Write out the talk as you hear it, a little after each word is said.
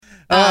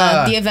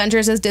The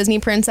Avengers as Disney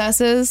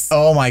princesses.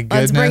 Oh my goodness.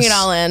 Let's bring it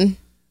all in.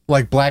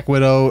 Like Black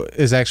Widow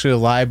is actually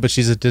alive, but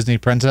she's a Disney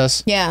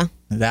princess. Yeah.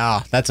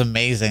 Wow, that's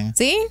amazing.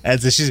 See?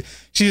 She's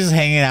just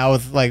hanging out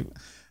with like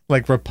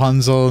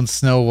Rapunzel and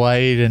Snow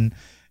White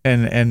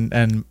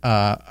and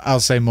I'll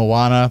say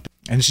Moana,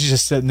 and she's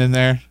just sitting in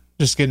there,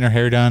 just getting her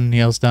hair done,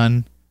 nails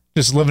done,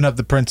 just living up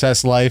the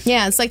princess life.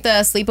 Yeah, it's like the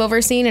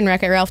sleepover scene in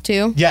Wreck-It Ralph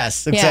 2.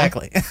 Yes,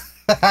 exactly.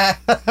 Yeah.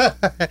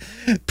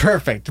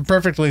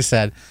 Perfectly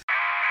said.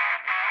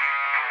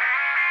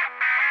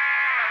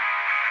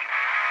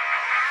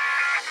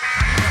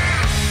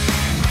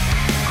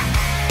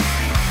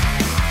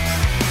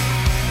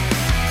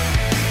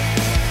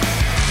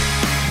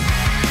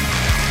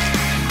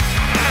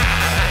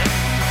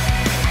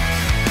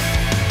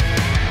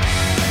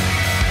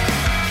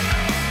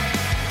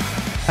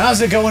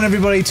 How's it going,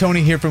 everybody?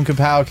 Tony here from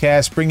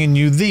Kapowcast, bringing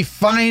you the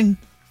finale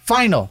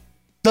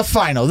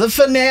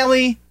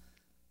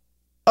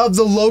of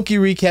the Loki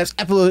recaps,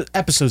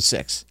 episode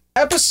 6.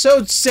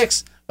 Episode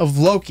 6 of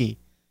Loki.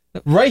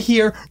 Right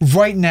here,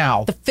 right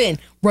now. The Finn,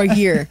 right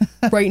here,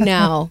 right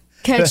now.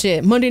 Catch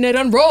it, Monday Night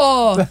on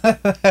Raw.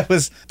 That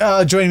was,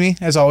 joining me,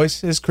 as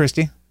always, is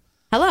Christy.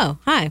 Hello,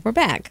 hi, we're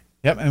back.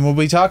 Yep, and we'll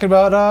be talking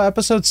about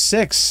episode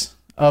 6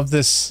 of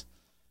this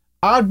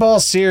oddball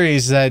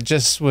series that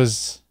just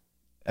was...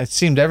 It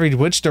seemed every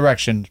which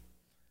direction.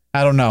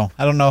 I don't know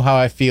how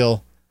I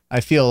feel.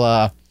 I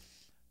feel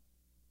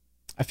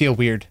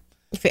weird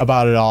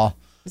about it all.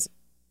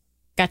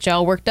 Got you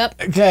all worked up?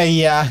 Okay,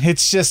 yeah.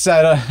 It's just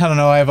I don't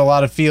know. I have a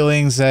lot of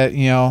feelings that,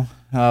 a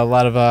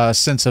lot of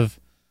sense of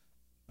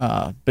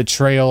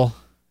betrayal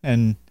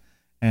and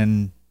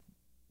being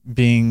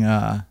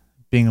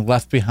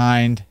left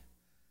behind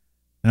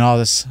and all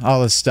this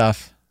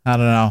stuff. I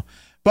don't know.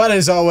 But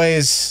as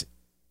always,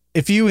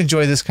 if you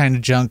enjoy this kind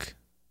of junk,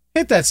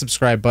 hit that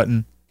subscribe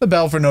button, the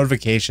bell for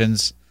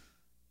notifications,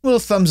 little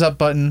thumbs up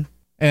button,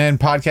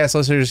 and podcast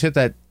listeners, hit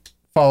that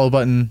follow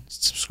button,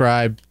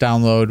 subscribe,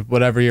 download,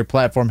 whatever your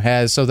platform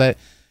has, so that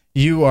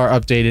you are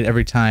updated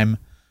every time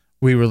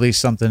we release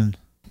something.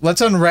 Let's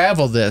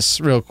unravel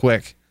this real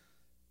quick.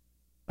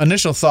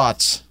 Initial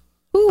thoughts.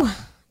 Ooh,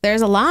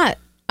 there's a lot.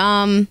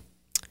 On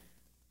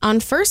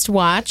first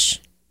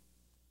watch,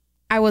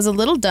 I was a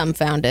little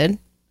dumbfounded.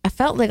 I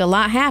felt like a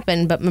lot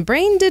happened, but my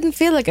brain didn't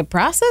feel like it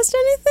processed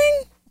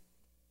anything.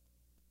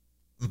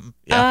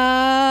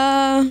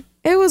 Yeah.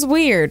 It was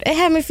weird. It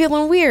had me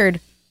feeling weird.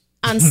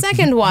 On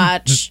second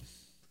watch,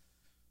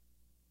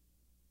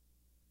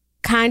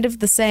 kind of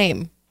the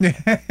same.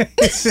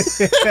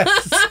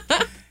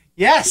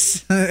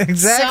 Yes,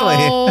 exactly.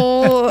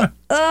 So,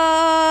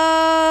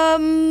 I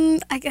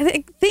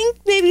think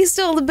maybe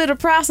still a bit of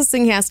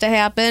processing has to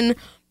happen,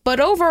 but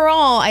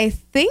overall, I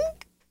think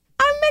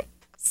I'm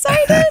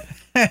excited.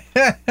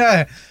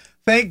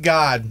 Thank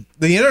God.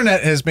 The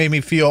internet has made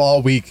me feel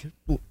all week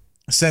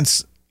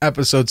since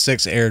episode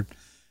 6 aired,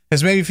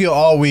 has made me feel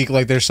all week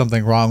like there's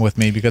something wrong with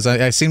me, because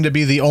I seem to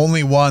be the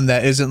only one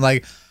that isn't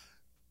like,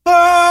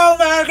 oh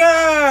my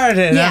God.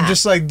 And I'm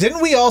just like,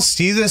 didn't we all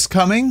see this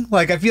coming?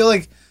 Like, I feel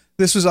like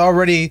this was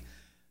already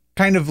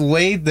kind of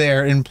laid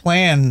there in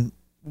plan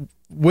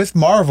with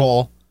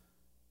Marvel,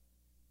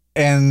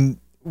 and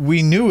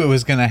we knew it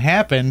was going to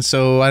happen.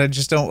 So I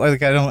just don't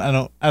like, I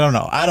don't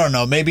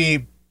know.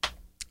 Maybe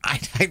I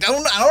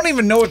don't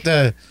even know what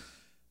to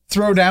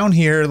throw down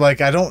here.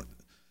 Like, I'm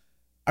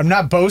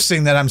not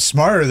boasting that I'm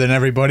smarter than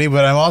everybody,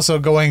 but I'm also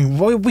going,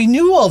 well, we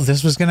knew all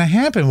this was going to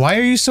happen. Why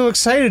are you so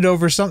excited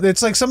over something?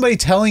 It's like somebody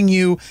telling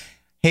you,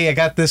 hey, I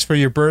got this for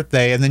your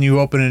birthday, and then you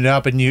open it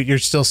up and you're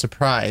still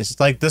surprised.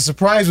 Like, the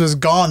surprise was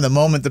gone the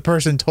moment the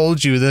person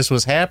told you this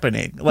was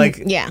happening.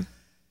 Like, yeah,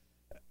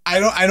 I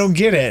don't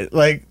get it.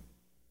 Like,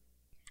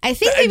 I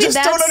think I just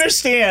don't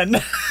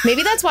understand.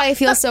 Maybe that's why I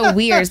feel so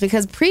weird, is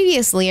because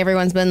previously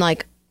everyone's been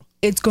like,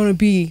 it's going to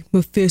be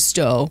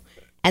Mephisto.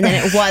 And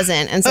then it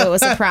wasn't, and so it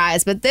was a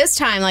surprise. But this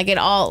time, like, it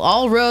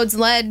all roads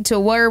led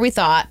to where we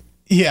thought.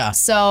 Yeah.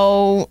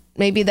 So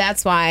maybe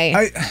that's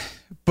why.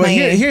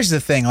 Here's the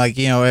thing, like,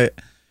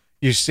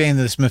 you're saying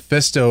this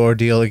Mephisto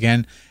ordeal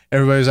again.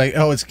 Everybody's like,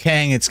 oh, it's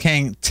Kang, it's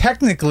Kang.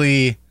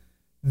 Technically,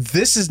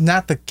 this is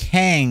not the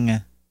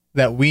Kang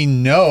that we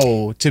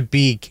know to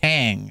be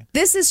Kang.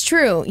 This is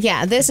true.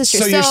 Yeah, this is true.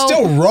 So you're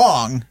still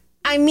wrong.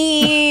 I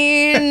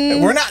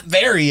mean, we're not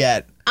there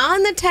yet.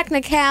 On the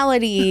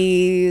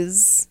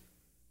technicalities.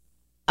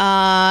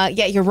 Yeah,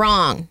 you're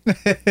wrong.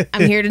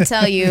 I'm here to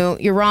tell you,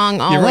 you're wrong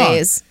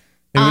always.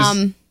 You're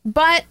wrong.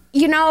 But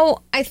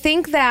I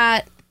think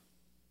that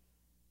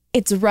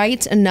it's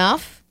right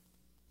enough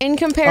in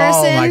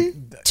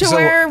comparison. to So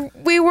where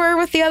we were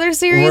with the other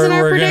series in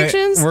our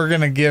predictions. We're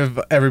gonna give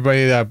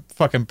everybody a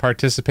fucking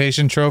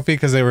participation trophy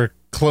because they were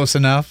close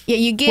enough. Yeah,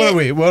 you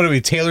get. What are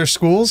we? Taylor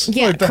Schools?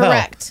 Yeah, What the hell?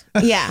 correct.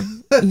 Yeah,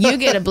 you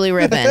get a blue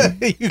ribbon,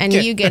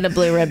 you get a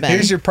blue ribbon.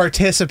 Here's your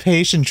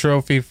participation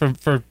trophy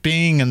for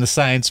being in the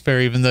science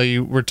fair, even though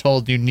you were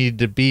told you needed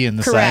to be in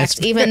the science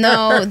correct. fair. Even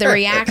though the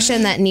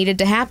reaction that needed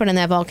to happen in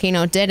that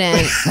volcano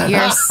didn't,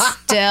 you're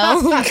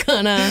still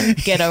gonna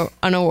get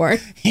an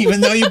award.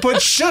 Even though you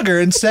put sugar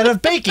instead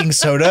of baking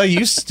soda,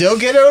 you still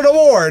get an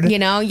award. You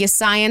know, you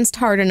scienced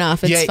hard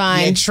enough. It's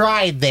fine. You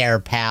tried there,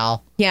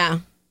 pal. Yeah.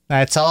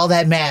 That's all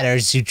that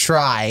matters. You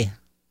try.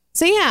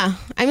 So yeah,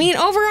 I mean,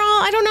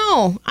 overall, I don't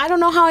know. I don't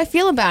know how I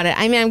feel about it.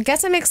 I mean, I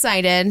guess I'm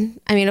excited.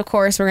 I mean, of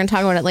course, we're going to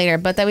talk about it later,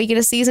 but that we get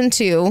a season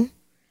 2.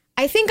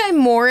 I think I'm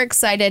more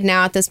excited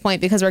now at this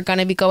point because we're going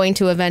to be going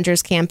to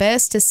Avengers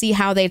Campus to see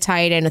how they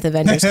tie it in with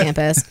Avengers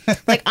Campus.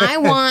 Like, I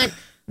want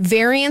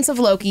variants of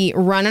Loki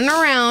running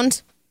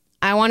around.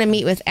 I want to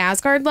meet with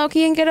Asgard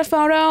Loki and get a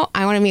photo.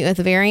 I want to meet with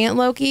variant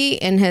Loki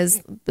in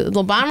his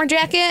little bomber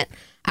jacket.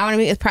 I want to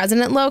meet with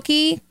President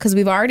Loki because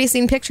we've already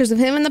seen pictures of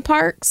him in the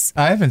parks.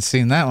 I haven't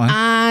seen that one.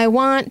 I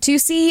want to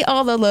see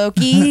all the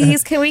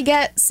Lokis. Can we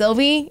get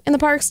Sylvie in the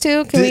parks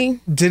too?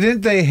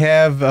 Didn't they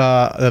have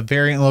a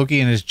variant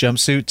Loki in his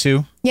jumpsuit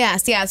too?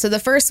 Yes, yeah. So the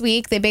first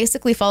week, they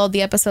basically followed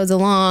the episodes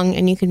along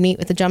and you could meet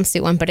with the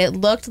jumpsuit one, but it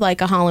looked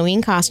like a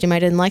Halloween costume. I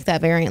didn't like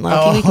that variant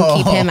Loki. We can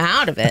keep him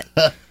out of it.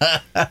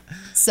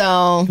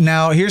 So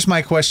now here's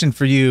my question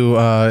for you.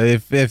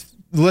 If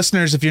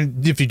listeners, if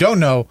you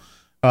don't know,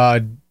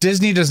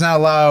 Disney does not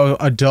allow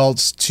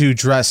adults to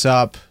dress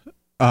up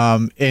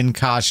in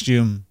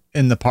costume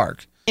in the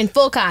park. In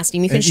full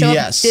costume. You can show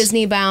Yes. up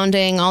Disney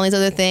bounding, all these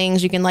other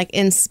things. You can like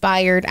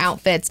inspired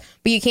outfits,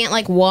 but you can't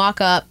like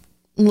walk up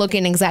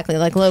looking exactly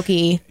like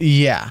Loki.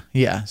 Yeah.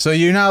 So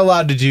you're not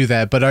allowed to do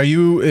that. But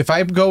if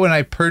I go and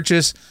I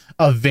purchase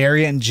a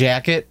variant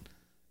jacket,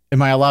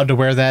 am I allowed to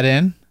wear that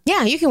in?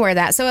 Yeah, you can wear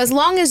that. So as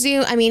long as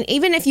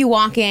even if you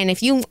walk in,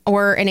 if you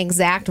were an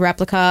exact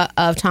replica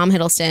of Tom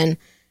Hiddleston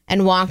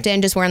and walked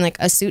in just wearing like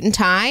a suit and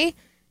tie,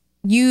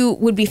 you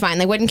would be fine.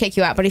 They wouldn't kick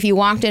you out. But if you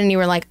walked in and you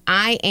were like,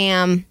 I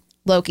am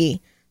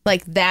Loki,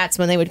 like that's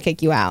when they would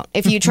kick you out.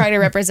 If you try to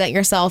represent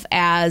yourself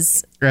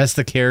as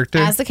the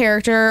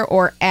character,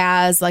 or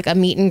as like a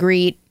meet and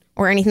greet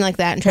or anything like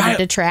that and try to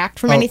detract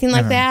from anything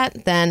like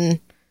that,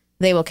 then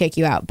they will kick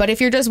you out. But if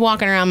you're just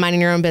walking around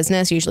minding your own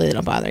business, usually they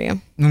don't bother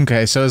you.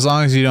 Okay, so as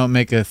long as you don't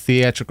make a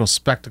theatrical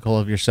spectacle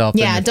of yourself,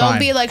 then Yeah, you're don't fine.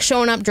 be like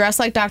showing up dressed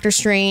like Doctor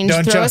Strange,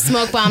 Don't throw a jump-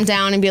 smoke bomb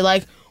down and be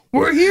like,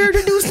 we're here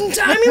to do some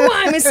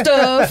timey-wimey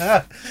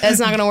stuff. That's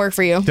not going to work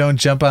for you. Don't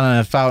jump on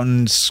a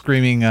fountain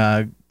screaming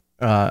at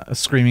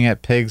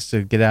pigs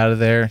to get out of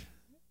there.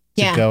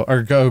 Yeah.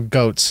 Go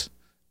goats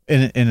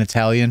in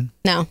Italian.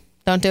 No,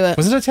 don't do it.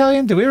 Was it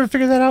Italian? Did we ever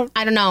figure that out?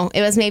 I don't know.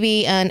 It was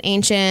maybe an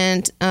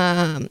ancient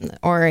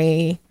or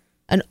an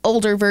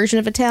older version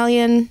of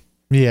Italian.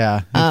 Yeah.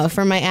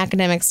 For my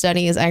academic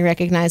studies, I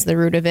recognized the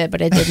root of it,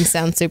 but it didn't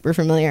sound super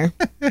familiar.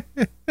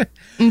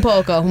 Un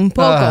poco.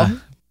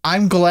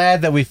 I'm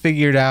glad that we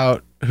figured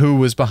out who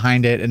was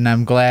behind it, and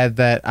I'm glad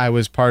that I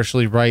was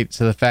partially right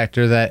to the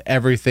factor that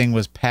everything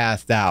was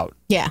pathed out.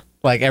 Yeah.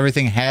 Like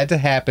everything had to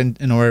happen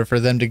in order for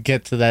them to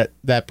get to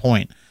that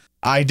point.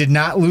 I did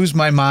not lose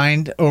my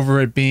mind over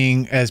it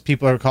being, as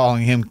people are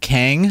calling him,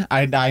 Kang.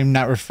 I'm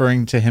not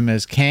referring to him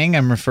as Kang.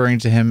 I'm referring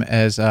to him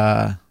as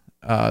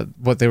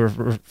what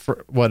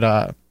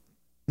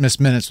Miss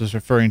Minutes was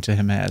referring to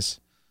him as.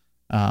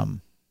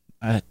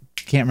 I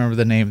can't remember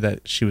the name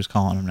that she was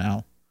calling him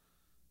now.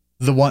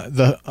 The one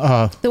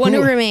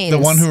who remains. The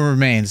one who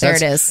remains. There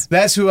it is.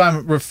 That's who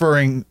I'm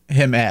referring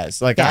him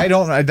as. Like, yeah.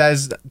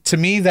 To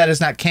me, that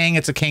is not Kang.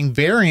 It's a Kang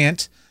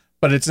variant,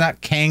 but it's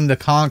not Kang the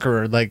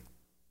Conqueror. Like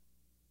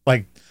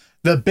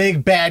the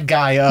big bad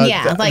guy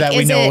that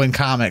we know in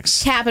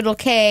comics. Capital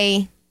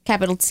K,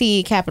 capital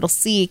T, capital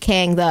C,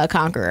 Kang the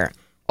Conqueror.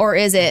 Or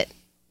is it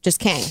just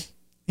Kang?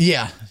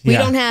 Yeah. We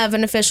don't have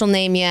an official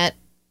name yet.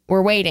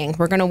 We're waiting.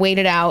 We're going to wait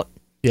it out.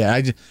 Yeah.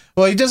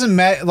 He doesn't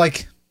matter.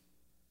 Like,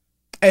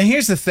 and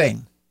here's the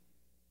thing.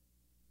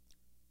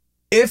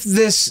 If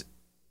this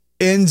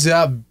ends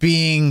up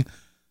being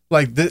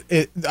like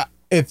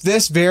if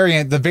this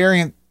variant, the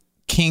variant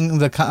King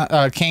the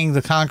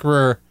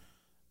Conqueror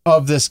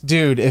of this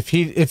dude, if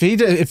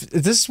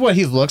this is what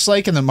he looks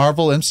like in the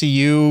Marvel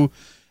MCU,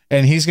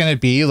 and he's gonna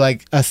be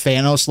like a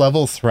Thanos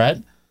level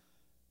threat,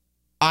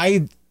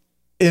 I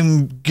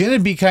am gonna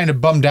be kind of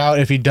bummed out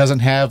if he doesn't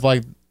have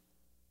like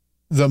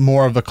the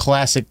more of a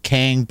classic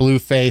Kang, blue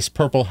face,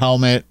 purple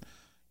helmet,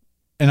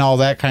 and all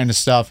that kind of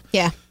stuff.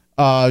 Yeah.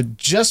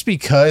 Just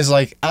because,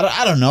 like,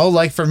 I don't know,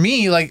 like for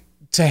me, like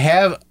to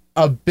have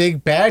a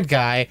big bad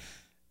guy,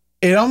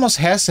 it almost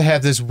has to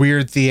have this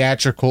weird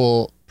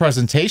theatrical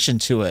presentation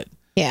to it.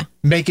 Yeah.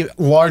 Make it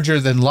larger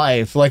than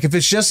life. Like if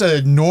it's just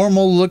a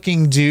normal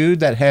looking dude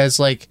that has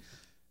like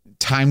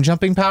time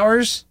jumping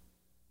powers,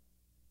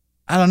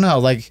 I don't know.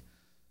 Like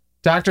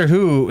Doctor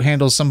Who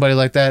handles somebody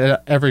like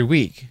that every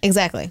week.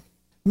 Exactly.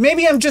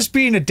 maybe I'm just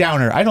being a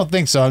downer. I don't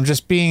think so. I'm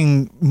just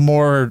being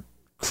more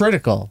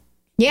critical.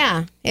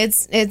 Yeah,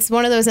 it's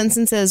one of those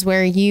instances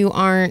where you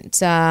aren't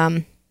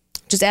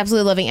just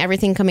absolutely loving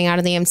everything coming out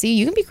of the MCU.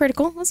 You can be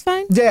critical. That's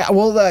fine. Yeah,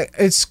 well,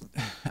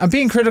 I'm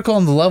being critical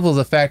on the level of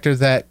the factor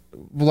that,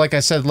 like I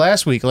said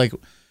last week, like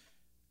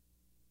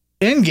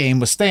Endgame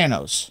was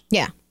Thanos.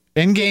 Yeah.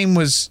 Endgame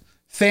was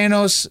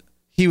Thanos.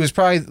 He was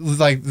probably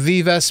like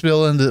the best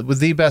villain with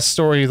the best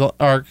story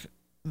arc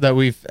that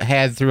we've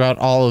had throughout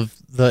all of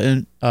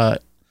the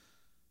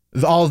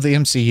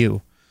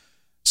MCU.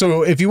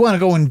 So if you want to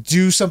go and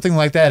do something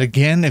like that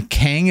again, if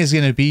Kang is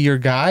going to be your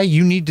guy,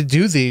 you need to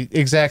do the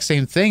exact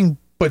same thing,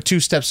 but 2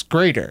 steps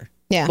greater.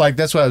 Yeah. Like,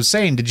 that's what I was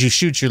saying. Did you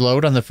shoot your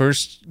load on the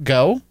first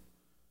go?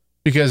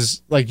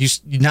 Because like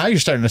now you're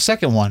starting the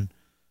second one,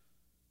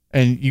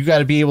 and you got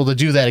to be able to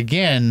do that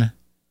again.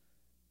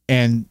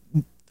 And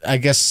I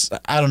guess,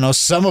 I don't know,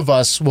 some of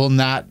us will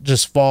not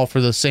just fall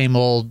for the same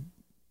old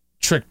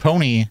trick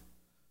pony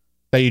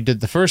that you did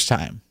the first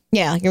time.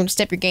 Yeah, you're going to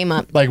step your game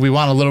up. Like, we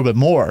want a little bit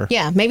more.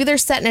 Yeah, maybe they're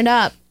setting it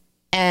up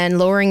and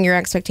lowering your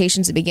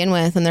expectations to begin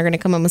with, and they're going to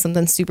come up with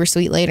something super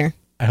sweet later.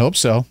 I hope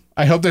so.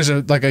 I hope there's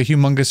a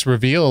humongous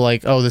reveal,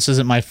 like, oh, this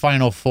isn't my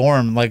final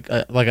form, like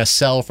a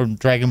cell from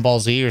Dragon Ball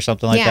Z or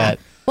something like that.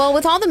 Well,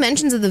 with all the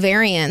mentions of the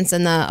variants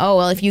and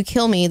if you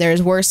kill me,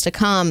 there's worse to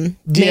come.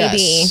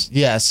 Maybe.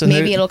 Yes. And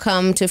maybe it'll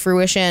come to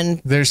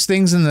fruition. There's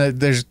things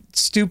there's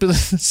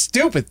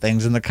stupid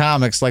things in the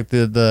comics, like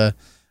the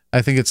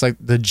I think it's like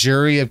the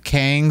jury of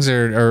Kangs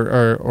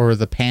or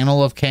the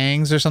panel of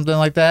Kangs or something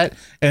like that.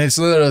 And it's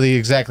literally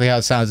exactly how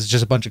it sounds. It's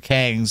just a bunch of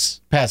Kangs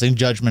passing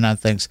judgment on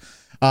things.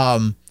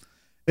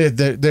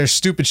 There's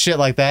stupid shit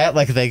like that.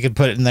 Like, they could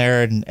put it in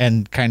there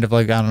and kind of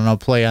like, I don't know,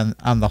 play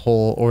on the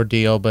whole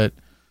ordeal. But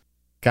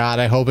God,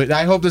 I hope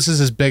this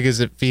is as big as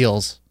it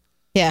feels.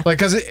 Yeah. Like,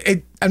 cause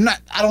I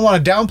don't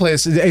want to downplay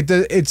this.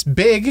 It's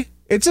big.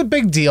 It's a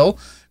big deal,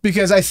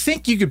 because I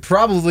think you could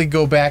probably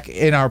go back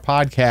in our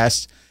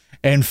podcast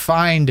and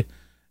find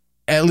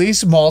at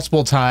least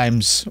multiple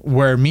times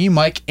where me,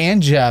 Mike,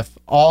 and Jeff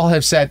all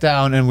have sat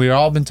down and we've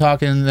all been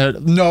talking.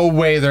 No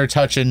way they're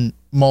touching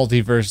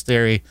multiverse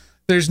theory.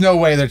 There's no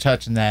way they're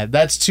touching that.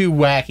 That's too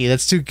wacky.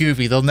 That's too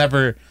goofy. They'll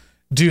never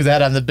do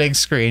that on the big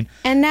screen.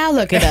 And now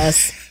look at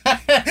us.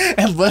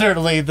 And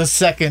literally the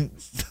second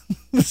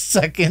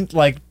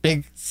like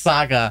big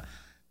saga,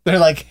 they're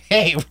like,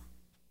 hey,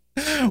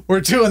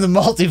 we're doing the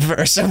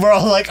multiverse, and we're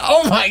all like,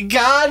 oh my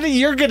God,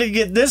 you're gonna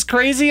get this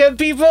crazy on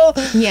people?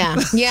 Yeah.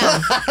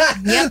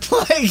 Yep.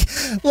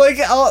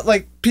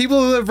 like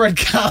people who have read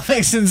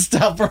comics and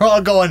stuff are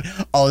all going,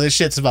 oh, this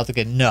shit's about to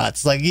get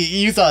nuts. Like,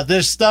 you thought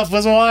this stuff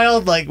was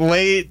wild? Like,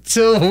 wait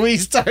till we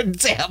start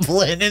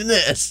dabbling in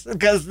this,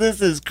 because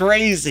this is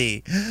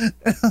crazy.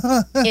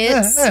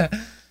 It's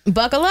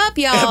buckle up,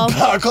 y'all.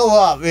 Buckle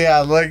up. Yeah,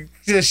 like,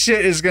 this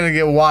shit is gonna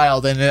get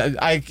wild. And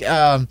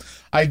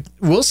I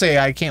will say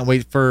I can't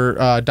wait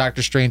for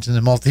Doctor Strange and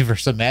the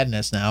Multiverse of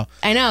Madness now.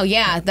 I know,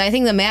 yeah. I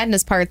think the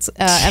madness part's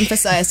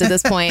emphasized at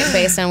this point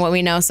based on what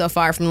we know so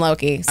far from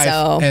Loki.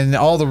 So and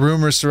all the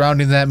rumors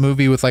surrounding that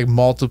movie with like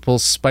multiple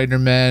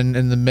Spider-Men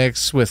in the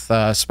mix with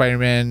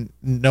Spider-Man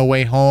No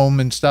Way Home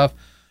and stuff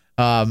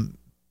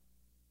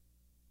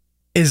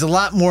is a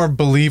lot more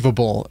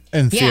believable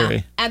in theory.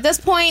 Yeah. At this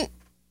point,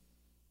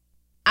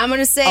 I'm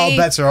gonna say all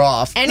bets are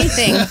off.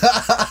 Anything's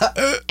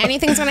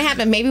gonna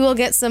happen. Maybe we'll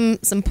get some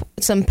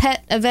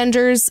pet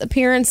Avengers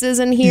appearances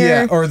in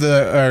here. Yeah,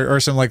 or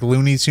some like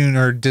Looney Tune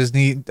or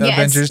Disney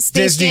Avengers.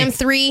 Space Jam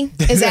 3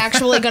 is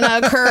actually gonna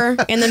occur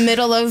in the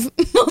middle of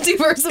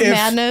Multiverse of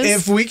Madness.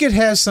 If we could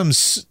have some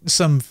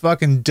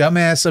fucking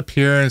dumbass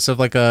appearance of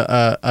like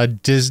a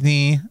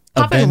Disney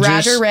pop in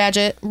Avengers.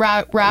 Roger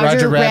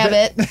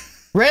Rabbit.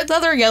 Red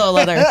leather, yellow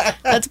leather.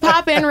 Let's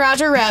pop in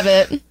Roger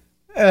Rabbit.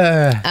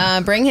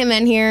 Bring him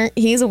in here.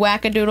 He's a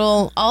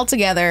wackadoodle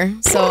altogether.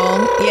 So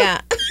yeah.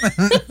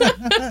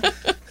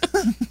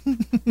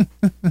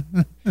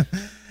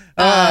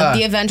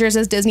 The Avengers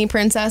as Disney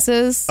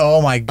princesses.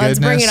 Oh my goodness! Let's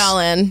bring it all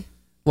in.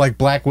 Like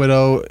Black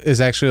Widow is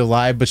actually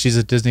alive, but she's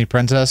a Disney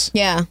princess.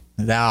 Yeah.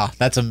 Nah,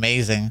 that's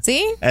amazing.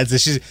 See?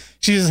 She's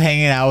just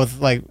hanging out with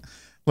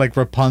like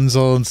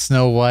Rapunzel and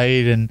Snow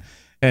White and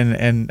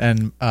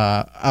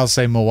I'll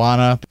say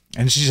Moana,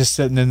 and she's just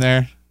sitting in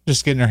there,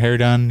 just getting her hair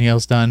done,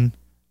 nails done.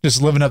 Just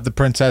living up the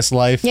princess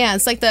life. Yeah,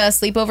 it's like the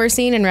sleepover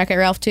scene in Wreck-It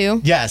Ralph 2.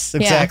 Yes,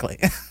 exactly.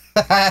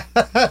 Yeah.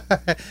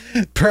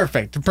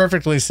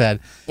 Perfectly said.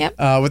 Yep.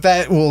 With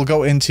that, we'll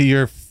go into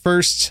your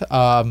first,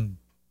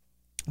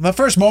 the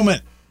first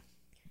moment.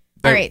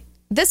 All right.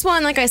 This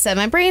one, like I said,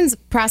 my brain's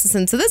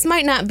processing, so this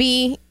might not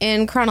be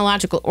in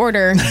chronological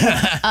order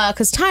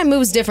because time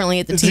moves differently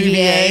at the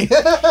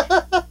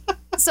TVA.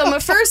 So my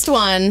first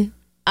one,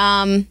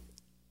 I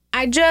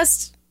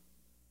just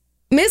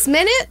Miss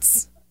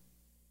Minutes.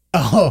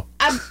 Oh,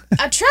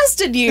 I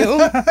trusted you.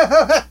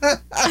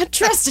 I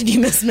trusted you,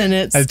 Miss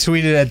Minutes. I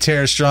tweeted at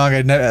Tara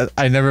Strong.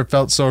 I never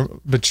felt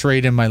so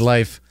betrayed in my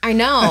life. I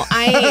know.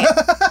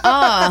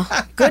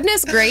 Oh,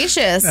 goodness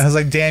gracious. I was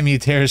like, damn you,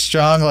 Tara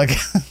Strong. Like,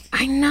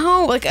 I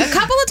know. Like a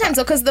couple of times,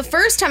 though, because the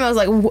first time I was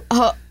like,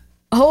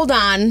 hold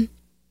on.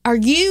 Are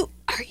you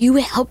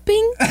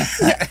helping?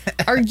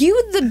 Are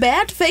you the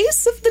bad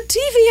face of the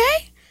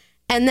TVA?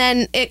 And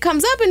then it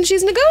comes up and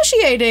she's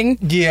negotiating.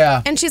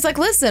 yeah. And she's like,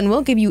 listen,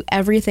 we'll give you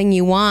everything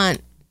you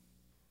want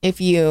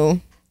if you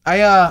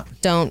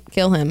don't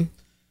kill him.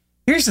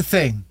 Here's the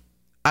thing.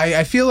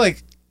 I feel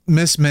like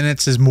Miss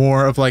Minutes is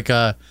more of like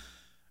a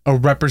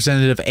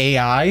representative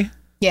AI.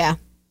 Yeah,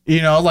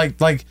 You know,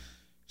 like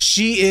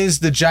she is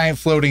the giant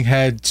floating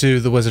head to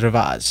the Wizard of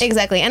Oz.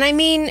 exactly. And I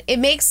mean, it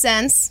makes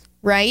sense,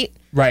 right?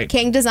 Right.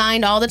 King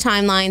designed all the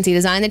timelines. He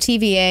designed the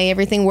TVA.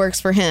 Everything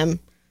works for him.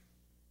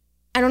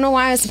 I don't know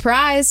why I was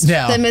surprised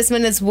that Miss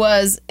Minutes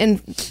was,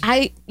 and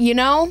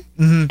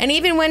and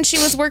even when she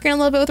was working a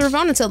little bit with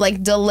Ravonna to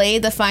like delay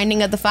the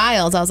finding of the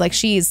files, I was like,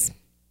 she's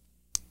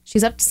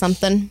up to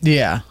something.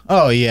 Yeah.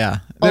 Oh, yeah.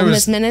 There Old was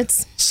Miss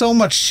Minutes. so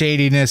much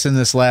shadiness in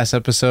this last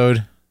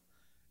episode,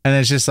 and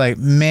it's just like,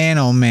 man,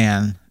 oh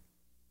man,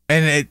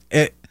 and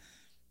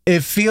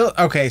it feels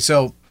okay.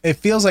 So it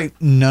feels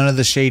like none of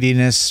the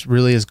shadiness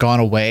really has gone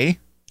away.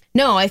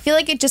 No, I feel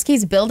like it just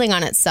keeps building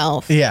on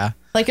itself. Yeah.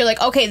 Like you're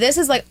like, okay, this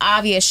is like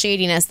obvious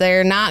shadiness.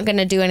 They're not going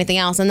to do anything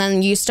else. And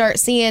then you start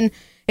seeing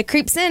it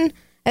creeps in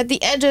at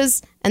the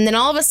edges. And then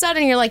all of a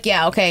sudden you're like,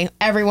 yeah, okay,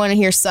 everyone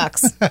here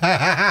sucks.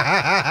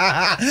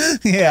 Yeah.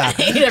 I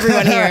hate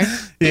everyone here.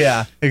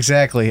 Yeah,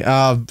 exactly.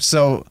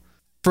 So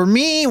for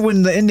me,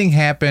 when the ending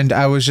happened,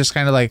 I was just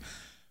kind of like,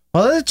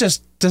 well, it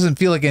just doesn't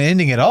feel like an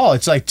ending at all.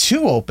 It's like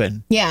too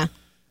open. Yeah.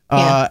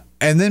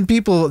 And then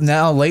people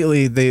now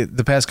lately,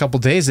 the past couple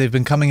days, they've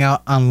been coming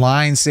out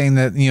online saying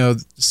that,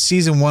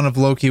 season 1 of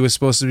Loki was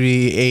supposed to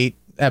be 8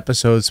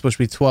 episodes, supposed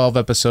to be 12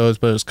 episodes,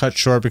 but it was cut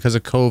short because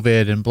of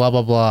COVID and blah,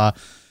 blah, blah.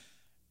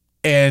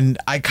 And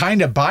I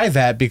kind of buy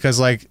that because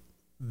like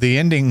the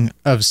ending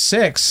of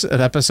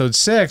episode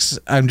 6,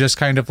 I'm just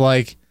kind of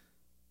like,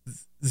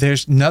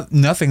 there's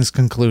nothing's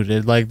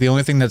concluded. Like the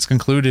only thing that's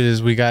concluded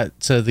is we got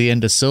to the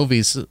end of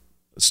Sylvie's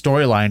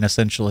storyline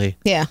essentially.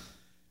 Yeah.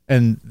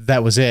 And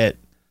that was it.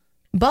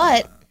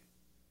 But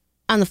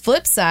on the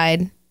flip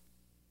side,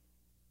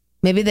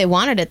 maybe they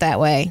wanted it that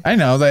way. I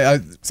know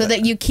so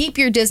that you keep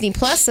your Disney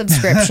Plus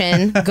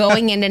subscription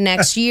going into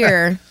next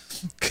year.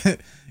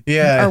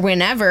 Yeah. Or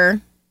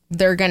whenever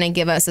they're going to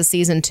give us a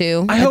season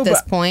 2 at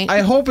this point.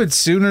 I hope it's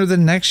sooner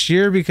than next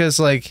year because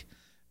like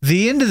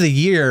the end of this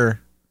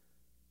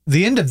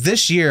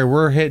year,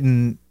 we're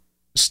hitting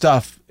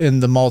stuff in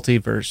the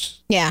multiverse.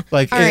 Yeah.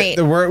 Like all right.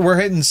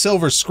 we're hitting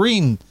silver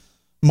screen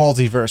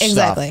multiverse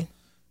exactly. stuff.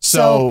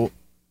 So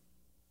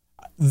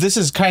this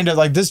is kind of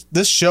like this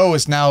show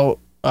is now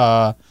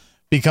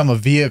become a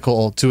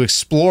vehicle to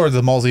explore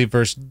the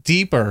multiverse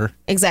deeper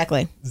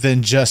exactly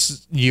than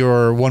just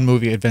your one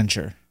movie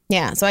adventure.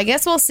 Yeah, so I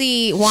guess we'll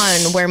see 1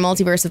 where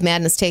Multiverse of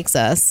Madness takes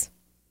us.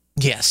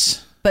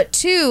 Yes. But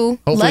 2,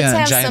 Hopefully let's on a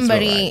have giant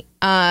somebody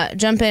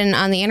jump in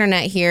on the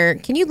internet here.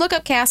 Can you look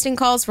up casting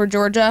calls for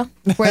Georgia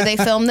where they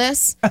film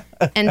this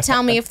and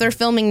tell me if they're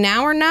filming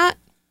now or not?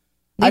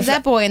 Leave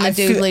that boy in the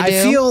doodly-doo. I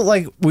feel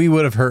like we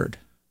would have heard.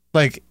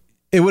 Like,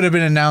 it would have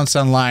been announced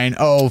online,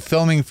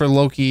 filming for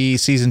Loki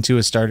season 2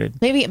 has started.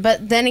 Maybe,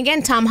 but then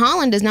again, Tom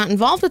Holland is not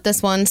involved with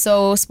this one,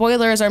 so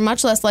spoilers are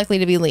much less likely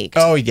to be leaked.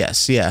 Oh,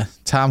 yes, yeah.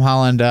 Tom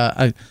Holland,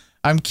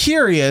 I'm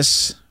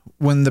curious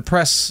when the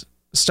press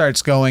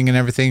starts going and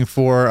everything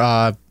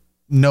for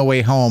No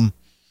Way Home,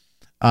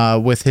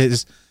 with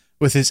his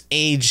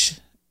age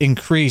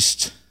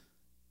increased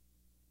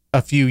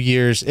a few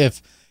years,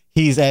 if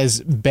he's as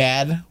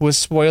bad with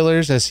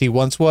spoilers as he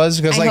once was.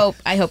 Because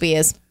I hope he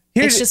is.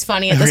 It's just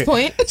funny at this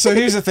point. So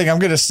here's the thing. I'm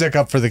going to stick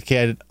up for the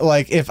kid.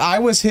 Like, if I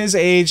was his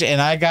age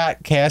and I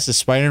got cast as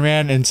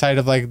Spider-Man inside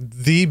of, like,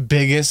 the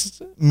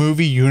biggest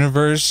movie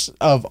universe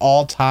of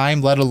all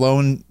time, let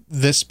alone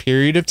this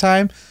period of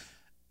time,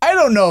 I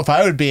don't know if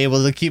I would be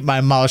able to keep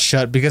my mouth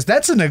shut because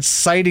that's an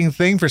exciting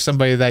thing for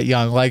somebody that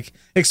young. Like,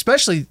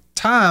 especially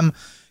Tom,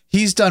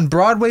 he's done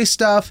Broadway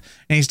stuff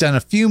and he's done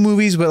a few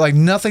movies, but, like,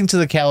 nothing to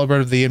the caliber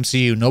of the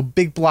MCU. No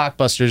big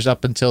blockbusters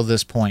up until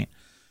this point.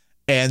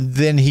 And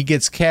then he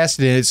gets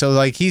casted in it. So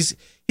like he's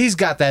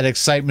got that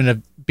excitement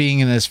of being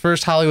in his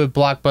first Hollywood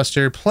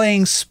blockbuster,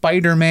 playing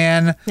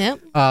Spider-Man,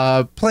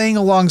 playing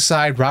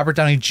alongside Robert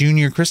Downey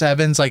Jr., Chris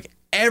Evans, like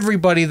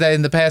everybody that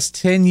in the past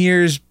 10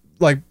 years,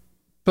 like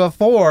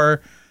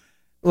before,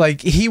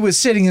 like he was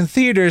sitting in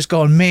theaters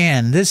going,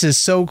 man, this is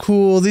so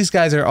cool. These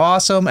guys are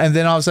awesome. And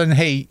then all of a sudden,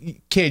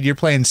 hey, kid, you're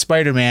playing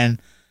Spider-Man.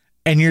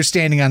 And you're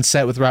standing on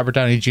set with Robert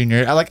Downey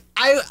Jr.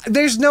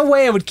 There's no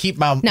way I would keep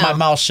my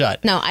mouth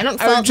shut. No, I don't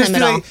fault him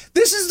at all.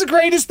 This is the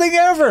greatest thing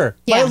ever.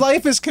 Yeah. My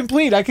life is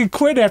complete. I can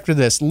quit after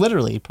this.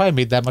 Literally, probably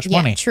made that much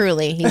money. Yeah,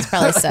 truly, he's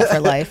probably set for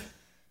life.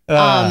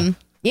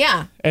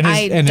 Yeah. And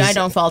I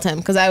don't fault him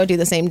because I would do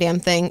the same damn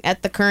thing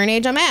at the current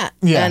age I'm at.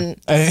 Yeah.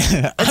 And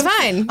it's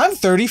fine. I'm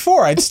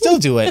 34. I'd still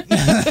do it.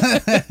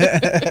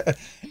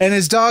 And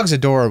his dog's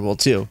adorable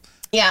too.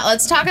 Yeah,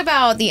 let's talk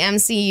about the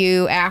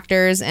MCU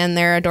actors and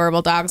their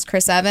adorable dogs,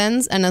 Chris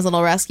Evans and his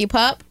little rescue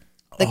pup,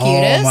 the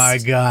cutest. Oh my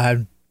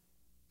God.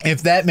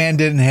 If that man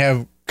didn't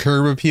have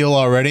curb appeal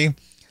already,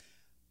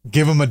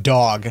 give him a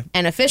dog.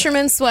 And a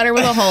fisherman's sweater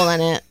with a hole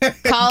in it.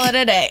 Call it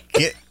a day.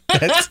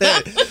 That's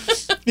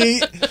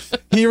it.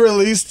 He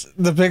released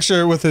the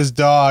picture with his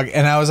dog,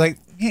 and I was like,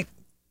 hey,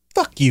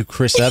 fuck you,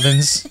 Chris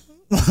Evans.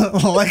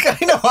 Like, I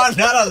know I'm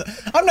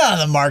not on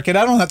the market.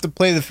 I don't have to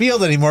play the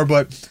field anymore,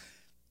 but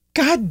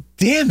God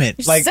damn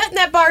it. Like, setting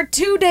that bar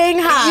too dang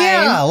high.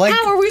 Yeah, like-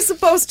 how are we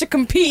supposed to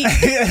compete?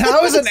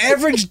 how is an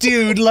average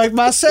dude like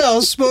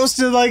myself supposed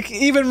to, like,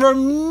 even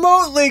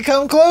remotely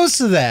come close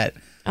to that?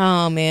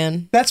 Oh,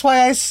 man. That's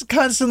why I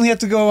constantly have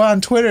to go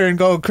on Twitter and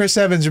go, Chris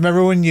Evans,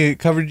 remember when you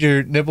covered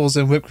your nipples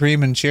in whipped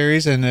cream and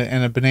cherries and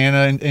a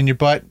banana in your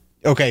butt?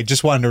 Okay,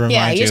 just wanted to remind you.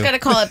 Yeah, you just got to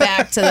call it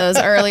back to those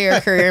earlier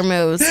career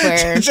moves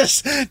where...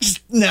 just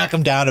knock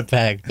him down a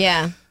peg.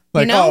 Yeah.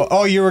 Like, you know?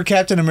 oh, you were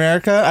Captain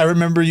America? I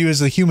remember you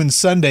as a human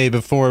Sunday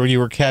before you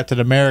were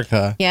Captain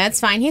America. Yeah, it's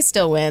fine. He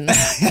still wins.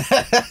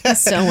 He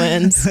still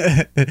wins.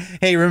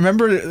 Hey,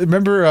 remember,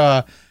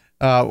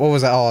 what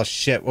was that? Oh,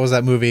 shit. What was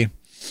that movie?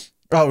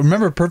 Oh,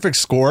 remember Perfect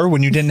Score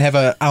when you didn't have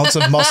an ounce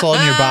of muscle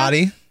on your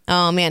body?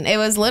 Oh, man. It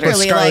was Where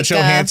literally Scarlett like...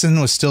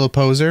 Johansson was still a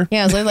poser?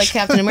 yeah, it was literally like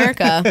Captain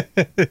America.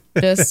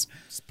 Just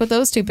put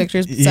those two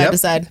pictures side to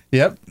side.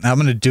 Yep, I'm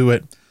going to do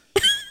it.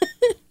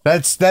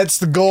 That's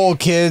the goal,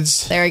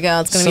 kids. There we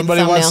go. It's going to be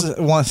the Somebody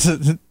thumbnail. wants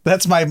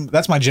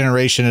that's my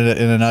generation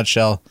in a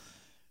nutshell.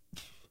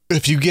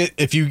 If you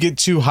get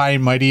too high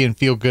and mighty and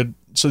feel good,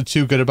 so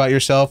too good about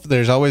yourself,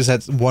 there's always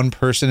that one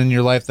person in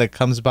your life that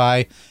comes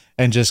by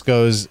and just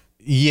goes,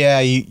 yeah,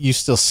 you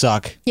still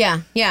suck.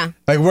 Yeah, yeah.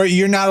 Like, where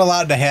you're not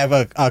allowed to have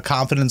a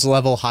confidence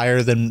level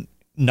higher than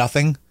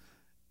nothing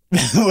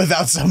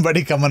without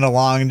somebody coming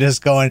along and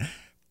just going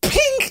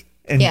pink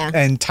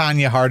and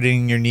Tanya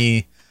Harding your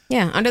knee.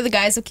 Yeah, under the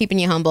guise of keeping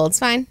you humble. It's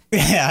fine.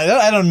 Yeah,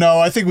 I don't know.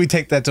 I think we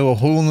take that to a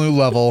whole new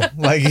level.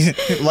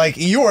 like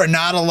you are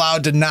not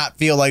allowed to not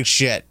feel like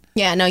shit.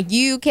 Yeah, no,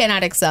 you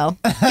cannot excel.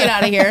 Get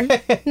out of here.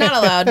 Not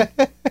allowed.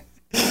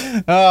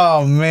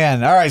 Oh,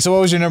 man. All right, so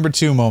what was your number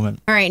 2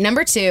 moment? All right,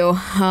 number 2.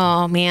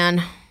 Oh,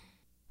 man.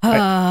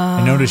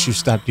 I noticed you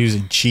stopped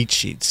using cheat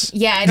sheets.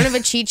 Yeah, I don't have a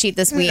cheat sheet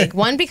this week.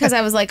 1, because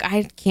I was like,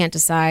 I can't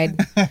decide.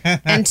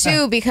 And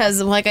 2,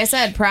 because, like I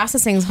said,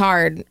 processing's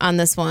hard on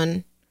this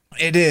one.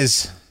 It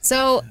is.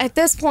 So at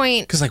this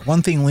point... Because, like,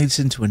 one thing leads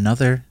into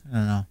another. I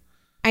don't know.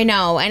 I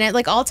know, and it,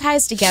 like, all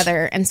ties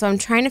together. And so I'm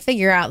trying to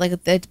figure out,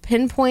 like,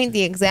 pinpoint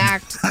the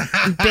exact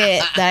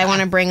bit that I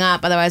want to bring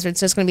up. Otherwise, it's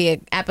just going to be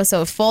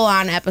a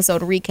full-on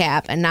episode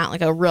recap and not,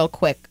 like, a real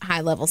quick,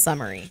 high-level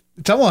summary.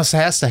 It almost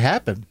has to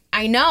happen.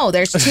 I know,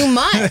 there's too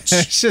much.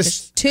 It's just...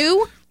 There's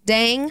too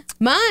dang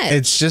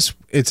much.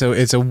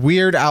 It's a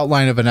weird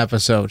outline of an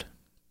episode.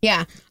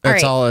 Yeah.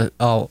 That's all right.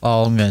 all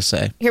I'm going to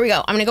say. Here we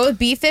go. I'm going to go with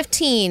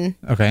B-15.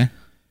 Okay.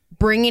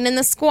 Bringing in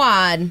the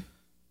squad.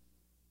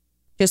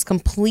 Just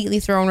completely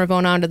throwing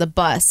Ravonna onto the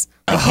bus.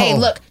 Like, hey,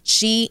 look,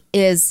 she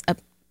is a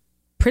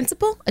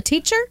principal, a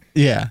teacher.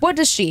 Yeah. What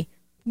does she?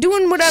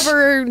 Doing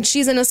whatever.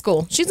 She's in a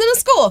school. She's in a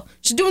school.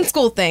 She's doing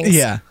school things.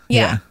 Yeah.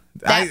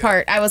 That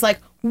part, I was like,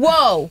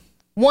 whoa.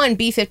 1,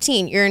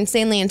 B-15, you're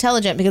insanely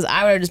intelligent, because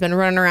I would have just been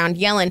running around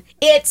yelling,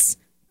 it's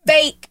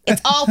fake.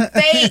 It's all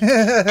fake.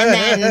 And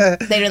then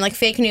they'd been like,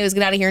 fake news,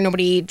 get out of here.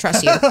 Nobody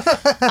trusts you.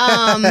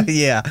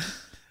 Yeah.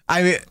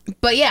 I mean,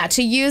 but yeah,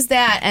 to use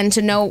that and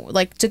to know,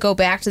 like, to go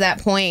back to that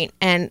point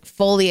and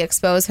fully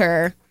expose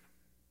her.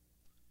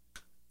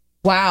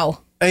 Wow.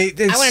 I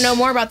want to know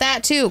more about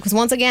that too, because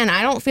once again,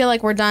 I don't feel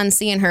like we're done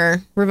seeing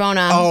her,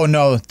 Ravonna. Oh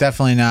no,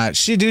 definitely not.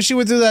 She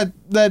went through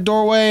that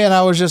doorway, and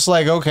I was just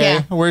like, okay,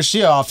 Yeah. where's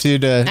she off to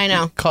I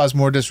know. cause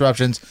more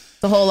disruptions?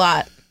 The whole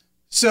lot.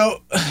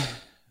 So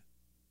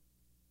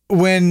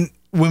when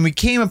we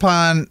came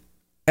upon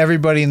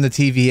everybody in the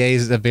TVA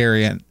as a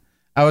variant,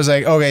 I was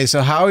like, okay,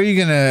 so how are you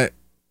gonna,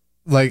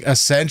 like,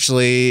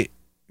 essentially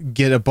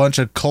get a bunch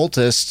of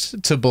cultists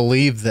to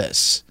believe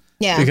this?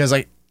 Yeah. Because,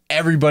 like,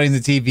 everybody in the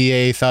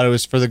TVA thought it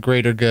was for the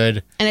greater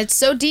good. And it's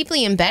so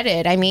deeply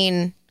embedded. I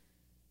mean,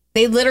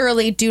 they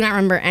literally do not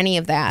remember any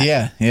of that.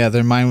 Yeah,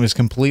 their mind was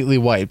completely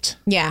wiped.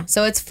 Yeah.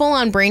 So it's full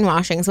on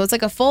brainwashing. So it's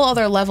like a full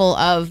other level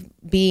of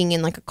being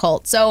in like a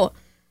cult. So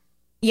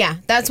yeah,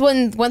 that's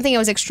one thing I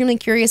was extremely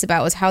curious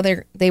about, was how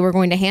they were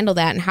going to handle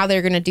that and how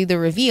they're going to do the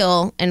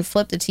reveal and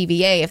flip the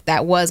TVA if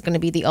that was going to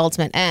be the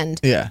ultimate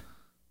end. Yeah.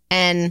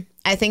 And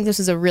I think this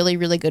is a really,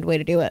 really good way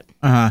to do it.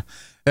 I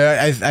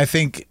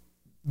think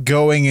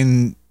going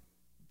and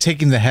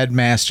taking the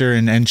headmaster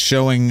and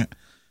showing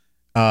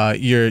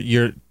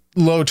your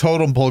low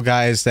totem pole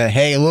guys that,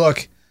 hey,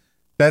 look,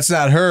 that's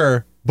not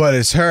her, but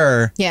it's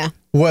her. Yeah.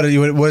 What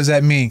does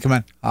that mean?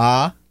 Come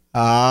on.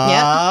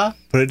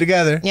 Put it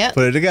together. Yep.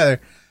 Put it together.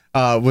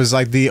 was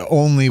like the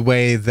only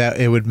way that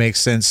it would make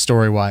sense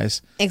story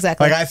wise.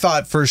 Exactly. Like I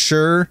thought for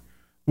sure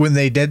when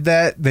they did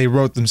that, they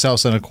wrote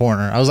themselves in a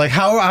corner. I was like,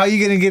 how are you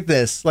going to get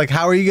this? Like,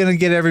 how are you going to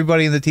get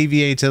everybody in the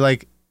TVA to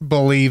like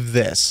believe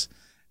this?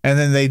 And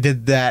then they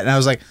did that. And I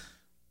was like,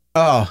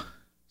 oh,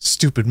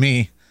 stupid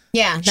me.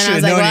 Yeah. Then Should've I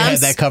was like, known you well, had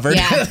that covered.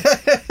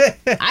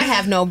 Yeah. I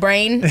have no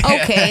brain.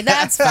 Okay,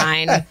 that's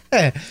fine.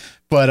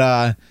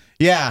 But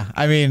yeah,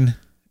 I mean,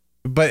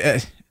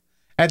 but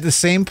at the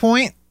same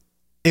point,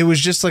 it was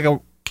just like a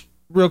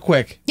real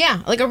quick.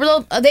 Yeah, like a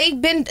real.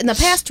 They've been in the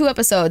past 2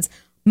 episodes.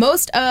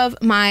 Most of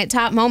my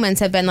top moments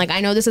have been like,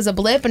 I know this is a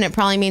blip and it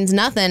probably means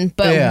nothing,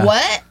 but Yeah.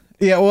 what?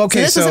 Yeah, well, okay.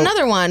 So this is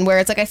another one where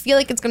it's like I feel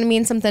like it's going to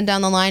mean something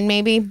down the line,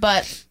 maybe,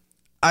 but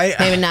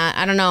maybe not.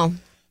 I don't know,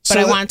 but So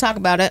I want to talk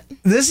about it.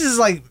 This is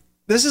like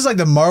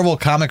the Marvel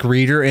comic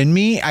reader in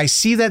me. I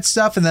see that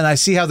stuff and then I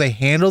see how they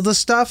handle the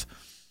stuff,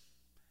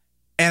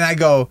 and I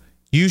go,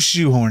 "You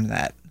shoehorn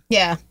that."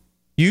 Yeah,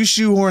 You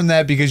shoehorn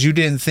that because you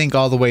didn't think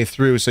all the way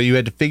through, so you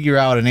had to figure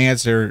out an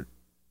answer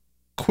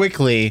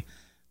quickly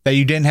that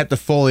you didn't have to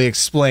fully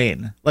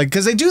explain. Like,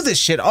 because they do this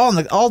shit all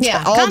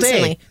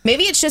constantly. day.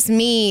 Maybe it's just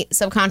me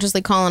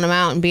subconsciously calling them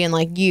out and being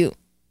like, you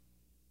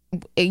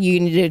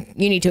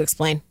need to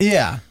explain.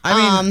 Yeah,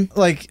 I mean,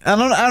 like, I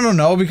don't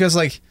know, because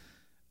like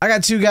I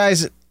got 2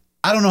 guys.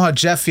 I don't know how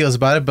Jeff feels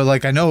about it, but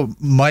like I know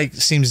Mike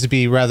seems to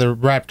be rather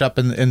wrapped up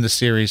in the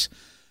series,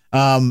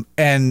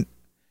 and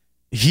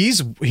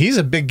he's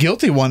a big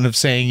guilty one of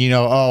saying, you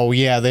know, oh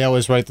yeah, they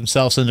always write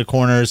themselves into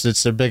corners.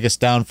 It's their biggest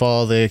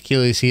downfall, the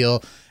Achilles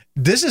heel.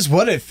 This is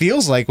what it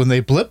feels like when they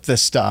blip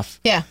this stuff.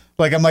 Yeah,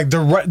 Like I'm like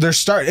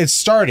it's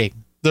starting.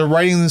 They're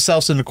writing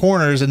themselves into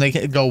corners, and they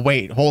go,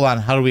 wait, hold on,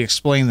 how do we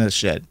explain this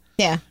shit?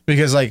 yeah,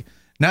 Because like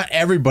not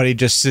everybody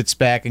just sits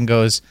back and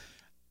goes,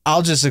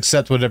 I'll just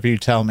accept whatever you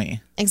tell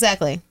me.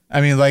 exactly. I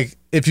mean, like,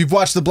 if you've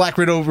watched the Black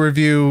Widow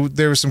review,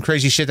 there was some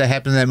crazy shit that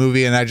happened in that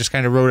movie, and I just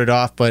kind of wrote it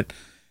off. But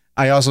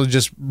I also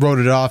just wrote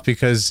it off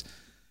because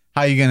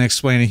how are you going to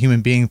explain a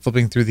human being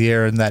flipping through the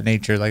air in that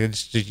nature? Like,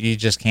 you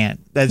just can't.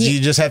 You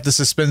just have to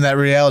suspend that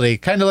reality.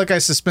 Kind of like I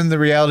suspend the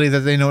reality that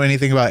they know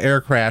anything about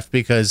aircraft,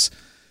 because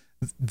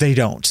they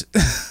don't.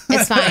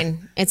 It's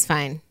fine. It's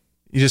fine.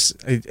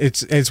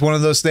 It's one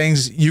of those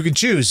things you can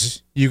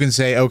choose. You can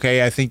say,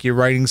 okay, I think your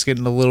writing's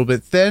getting a little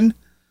bit thin,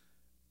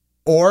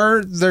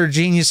 or they're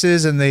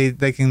geniuses and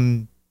they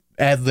can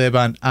ad lib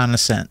on a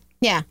scent.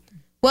 Yeah.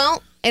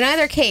 Well, in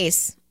either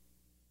case,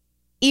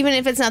 even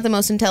if it's not the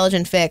most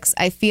intelligent fix,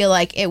 I feel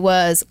like it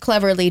was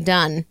cleverly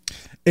done.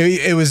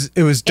 It was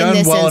done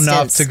this well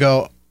enough instance. to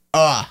go,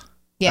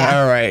 Yeah.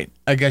 all right,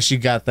 I guess you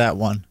got that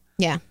one.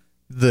 Yeah.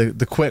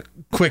 The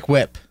quick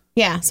whip.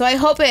 Yeah. So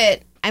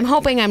I'm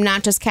hoping I'm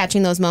not just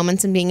catching those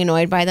moments and being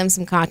annoyed by them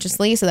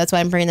subconsciously. So that's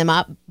why I'm bringing them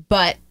up.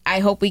 But I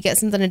hope we get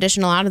something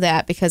additional out of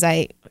that, because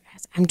I'm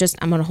going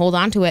to hold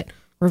on to it.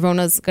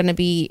 Ravona's going to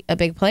be a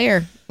big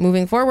player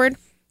moving forward.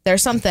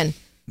 There's something.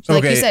 So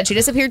like you said, she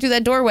disappeared through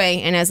that doorway,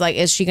 and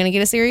is she going to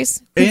get a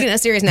series? Who's getting a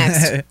series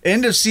next?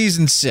 End of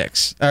season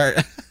 6, or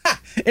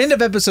end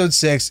of episode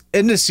 6,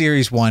 end of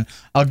series 1.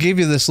 I'll give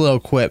you this little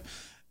quip.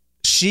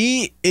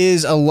 She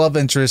is a love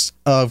interest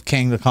of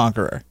Kang the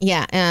Conqueror.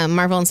 Yeah,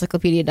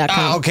 MarvelEncyclopedia.com.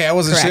 Oh, okay, I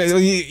wasn't Correct. sure.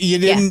 You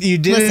didn't. Yeah. You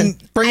didn't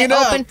Listen, bring it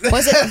opened, up.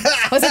 Was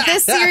it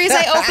this series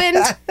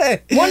I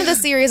opened? One of the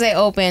series I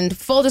opened.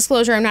 Full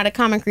disclosure, I'm not a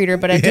comic reader,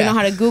 but I do know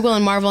how to Google,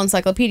 and Marvel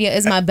Encyclopedia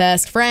is my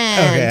best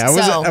friend. Okay,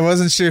 I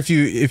wasn't sure if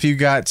you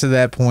got to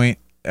that point.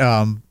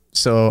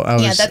 So I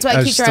was. Yeah, that's why I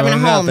was keep driving throwing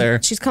her it out home.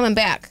 there. She's coming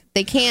back.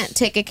 They can't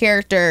take a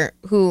character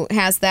who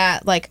has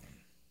that like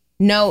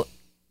note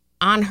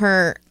on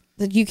her.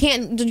 You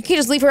can't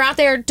just leave her out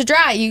there to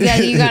dry. You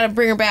got to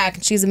bring her back.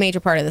 She's a major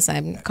part of this.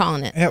 I'm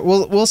calling it. Yeah,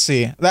 we'll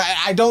see.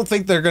 I don't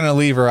think they're gonna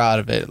leave her out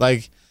of it,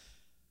 like,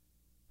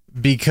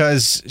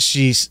 because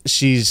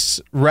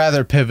she's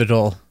rather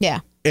pivotal. Yeah.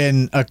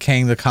 In a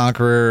Kang the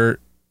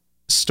Conqueror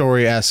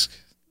story-esque,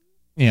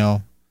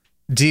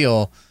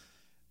 deal.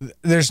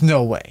 There's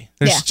no way.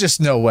 There's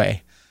just no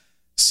way.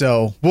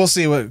 So we'll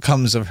see what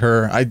comes of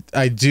her.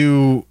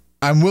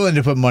 I'm willing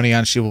to put money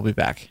on she will be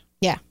back.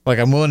 Yeah. Like,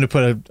 I'm willing to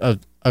put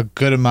a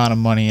good amount of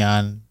money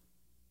on,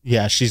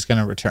 she's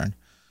gonna return.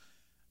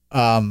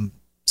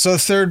 So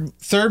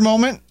third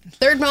moment.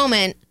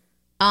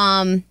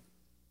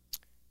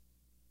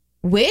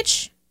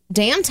 Which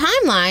damn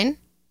timeline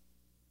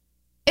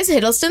is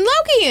Hiddleston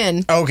Loki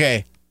in?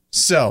 Okay,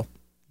 so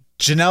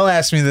Janelle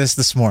asked me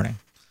this morning.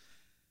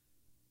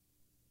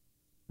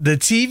 The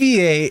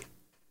TVA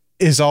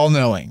is all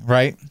knowing,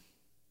 right?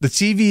 The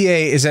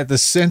TVA is at the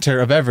center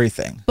of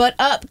everything. But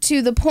up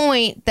to the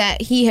point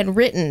that he had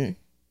written.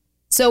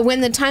 So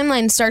when the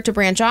timelines start to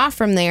branch off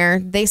from there,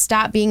 they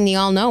stop being the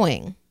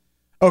all-knowing.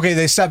 Okay,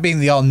 they stop being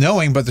the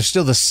all-knowing, but they're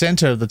still the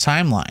center of the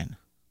timeline.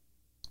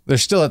 They're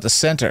still at the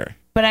center.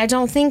 But I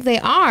don't think they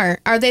are.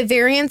 Are they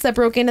variants that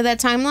broke into that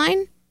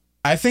timeline?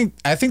 I think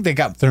they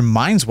got their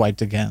minds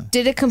wiped again.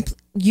 Did it?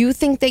 You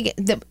think they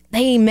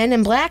Men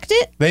in Blacked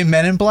it? They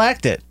Men in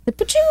Blacked it.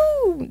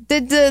 They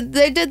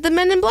did the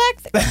Men in Black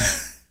thing.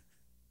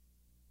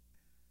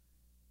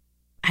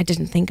 I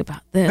didn't think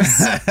about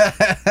this.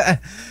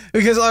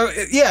 because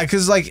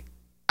like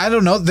I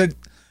don't know that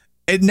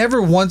it never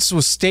once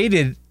was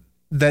stated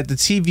that the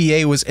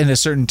TVA was in a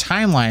certain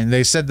timeline.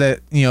 They said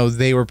that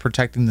they were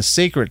protecting the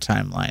sacred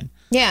timeline.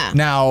 Yeah.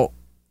 Now,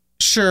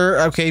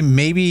 sure, okay,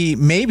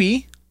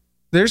 maybe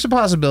there's a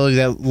possibility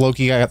that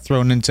Loki got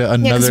thrown into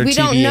another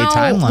TVA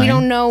timeline. We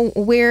don't know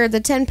where the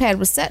 10 pad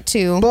was set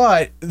to.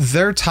 But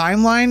their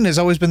timeline has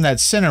always been that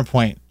center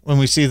point when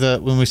we see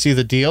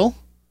the deal.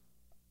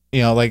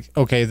 Like,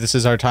 okay, this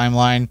is our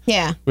timeline.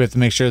 Yeah. We have to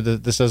make sure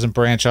that this doesn't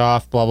branch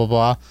off, blah, blah,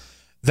 blah.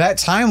 That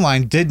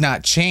timeline did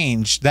not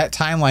change. That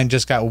timeline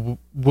just got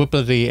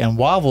whoopity and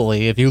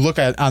wobbly. If you look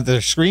at on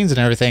the screens and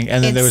everything,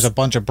 and then there was a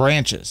bunch of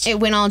branches. It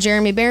went all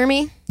Jeremy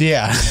Bearimy.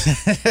 Yeah.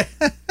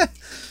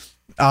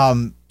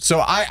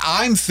 So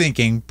I'm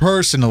thinking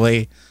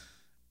personally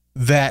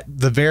that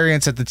the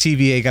variants at the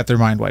TVA got their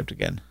mind wiped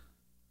again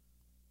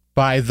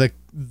by the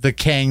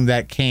Kang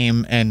that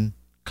came and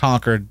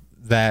conquered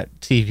that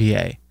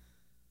TVA.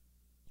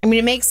 I mean,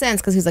 it makes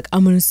sense because he's like,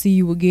 I'm going to see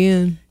you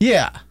again.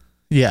 Yeah.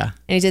 Yeah.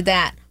 And he did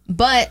that.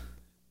 But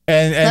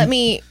and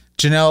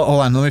Janelle,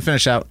 hold on, let me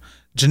finish out.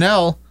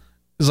 Janelle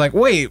is like,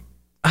 wait,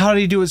 how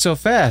did he do it so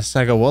fast?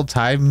 I go, well,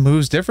 time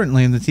moves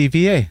differently in the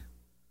TVA.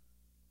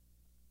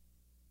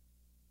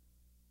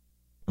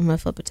 I'm going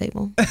to flip a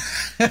table.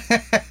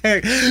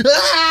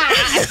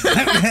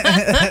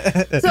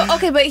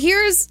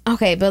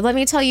 But let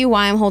me tell you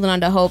why I'm holding on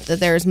to hope that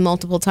there's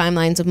multiple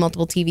timelines of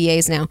multiple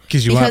TVAs now.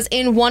 Because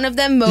in one of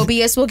them,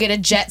 Mobius will get a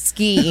jet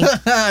ski.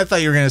 I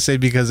thought you were going to say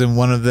because in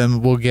one of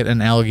them, we'll get an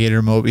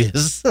alligator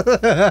Mobius.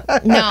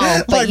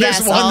 No, but like yes,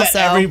 there's one also.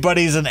 that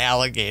everybody's an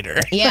alligator.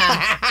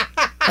 Yeah.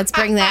 Let's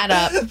bring that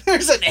up.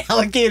 There's an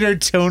alligator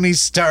Tony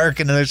Stark,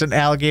 and then there's an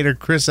alligator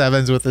Chris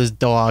Evans with his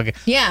dog.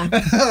 Yeah.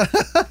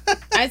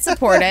 I'd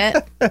support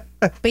it.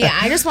 But yeah,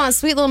 I just want a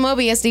sweet little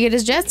Mobius to get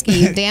his jet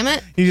ski, damn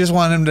it. You just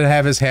want him to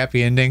have his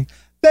happy ending.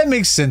 That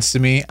makes sense to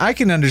me. I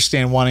can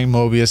understand wanting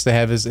Mobius to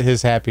have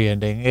his happy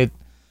ending.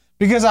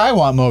 Because I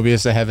want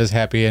Mobius to have his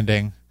happy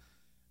ending.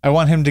 I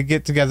want him to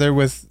get together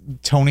with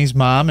Tony's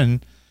mom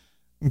and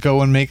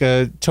go and make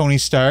a Tony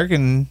Stark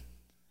and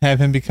have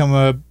him become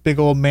a big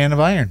old man of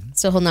iron.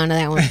 Still holding on to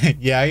that one.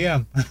 Yeah, I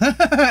am.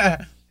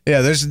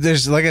 Yeah,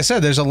 there's like I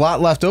said, there's a lot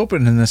left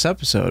open in this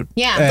episode.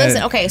 Yeah,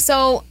 listen, okay,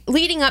 so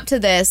leading up to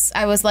this,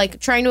 I was like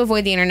trying to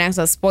avoid the internet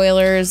because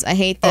spoilers. I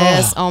hate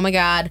this. Oh my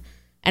God.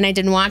 And I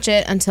didn't watch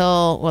it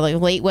until like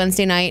late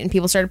Wednesday night, and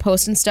people started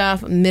posting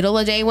stuff middle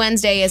of day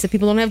Wednesday as if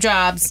people don't have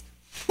jobs.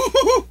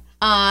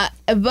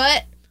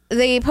 But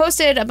they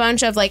posted a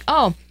bunch of like,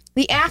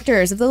 the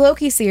actors of the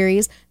Loki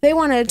series, they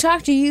want to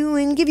talk to you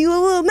and give you a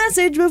little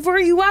message before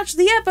you watch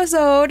the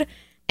episode.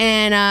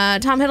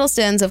 And Tom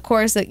Hiddleston's, of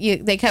course,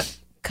 they kept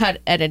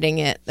editing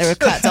it. There were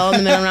cuts all in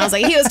the middle, and I was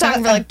like, he was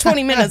talking for like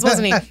 20 minutes,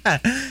 wasn't he?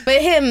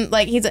 But him,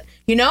 like, he's, I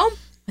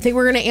think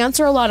we're going to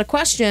answer a lot of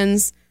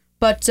questions,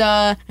 but,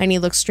 and he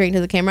looks straight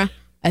into the camera,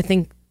 I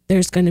think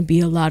there's going to be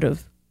a lot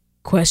of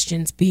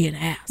questions being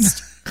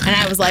asked. And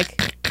I was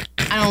like,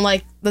 I don't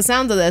like the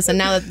sound of this, and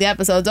now that the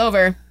episode's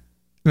over.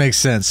 Makes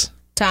sense.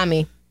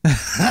 Tommy.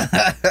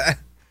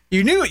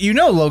 You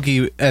know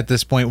Loki at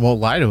this point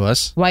won't lie to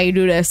us. Why you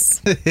do this?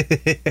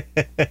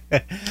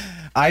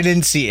 I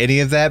didn't see any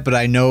of that, but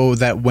I know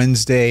that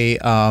Wednesday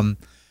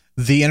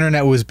the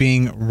internet was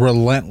being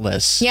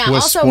relentless. Yeah,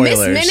 with also spoilers.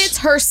 Miss Minutes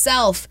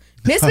herself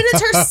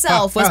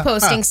was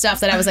posting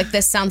stuff that I was like,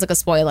 this sounds like a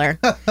spoiler.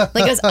 Like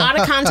it was out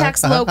of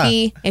context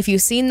Loki. If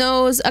you've seen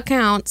those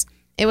accounts,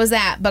 it was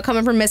that, but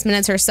coming from Miss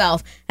Minutes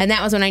herself. And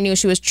that was when I knew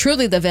she was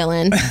truly the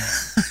villain.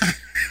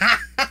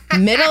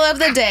 Middle of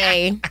the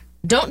day.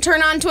 Don't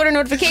turn on Twitter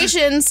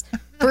notifications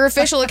for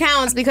official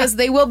accounts because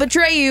they will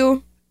betray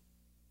you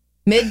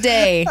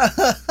midday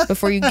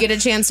before you get a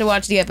chance to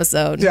watch the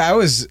episode. Yeah, I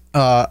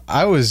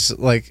was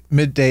like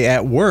midday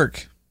at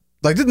work.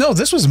 Like, no,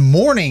 this was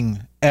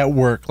morning at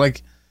work.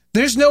 Like,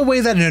 there's no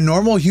way that a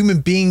normal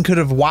human being could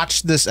have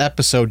watched this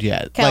episode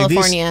yet.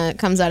 California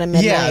comes out at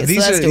midnight, yeah, so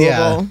that's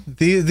doable.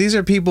 Yeah, these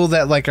are people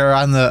that like are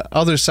on the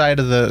other side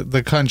of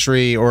the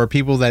country, or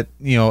people that,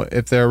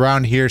 if they're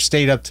around here,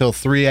 stayed up till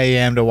 3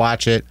 a.m. to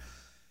watch it.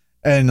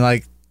 And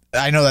like,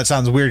 I know that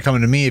sounds weird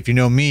coming to me. If you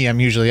know me, I'm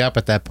usually up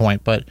at that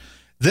point, but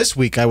this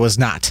week I was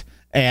not.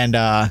 And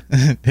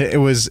it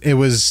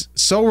was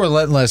so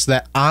relentless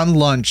that on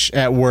lunch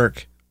at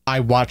work, I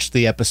watched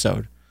the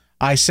episode.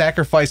 I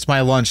sacrificed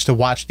my lunch to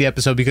watch the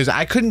episode because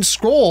I couldn't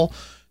scroll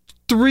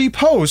 3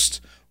 posts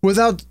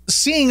without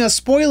seeing a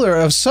spoiler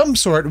of some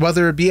sort,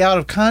 whether it be out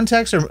of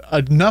context or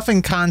enough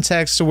in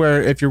context to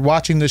where if you're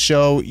watching the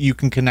show, you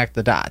can connect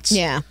the dots.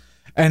 Yeah.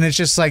 And it's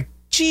just like,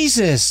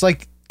 Jesus,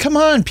 like, come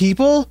on,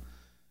 people.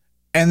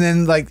 And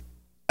then, like,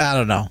 I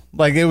don't know.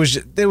 Like, it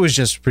was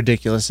just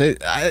ridiculous.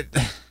 I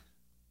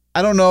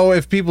don't know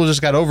if people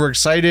just got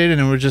overexcited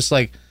and were just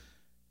like,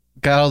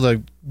 got all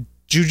the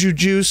juju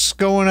juice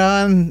going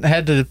on,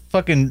 had to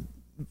fucking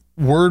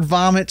word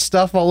vomit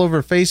stuff all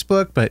over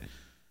Facebook. But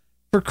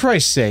for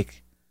Christ's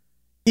sake,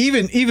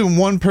 even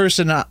one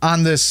person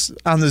on this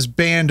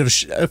band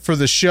for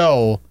the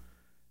show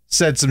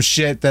said some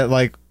shit that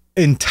like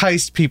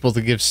enticed people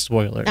to give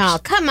spoilers. Oh,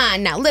 come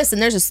on. Now, listen,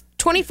 there's a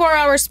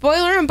 24-hour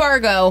spoiler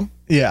embargo.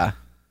 Yeah.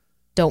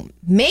 Don't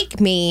make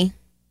me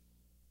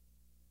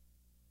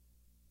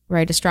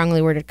write a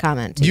strongly worded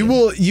comment. to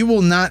You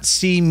will not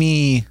see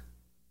me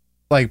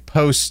like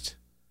post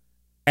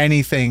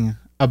anything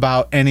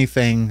about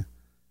anything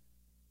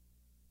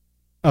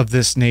of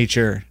this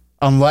nature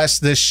unless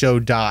this show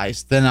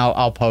dies. Then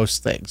I'll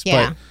post things.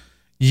 Yeah. But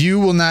you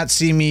will not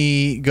see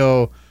me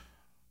go,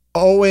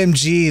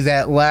 OMG,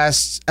 that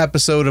last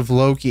episode of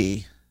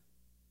Loki,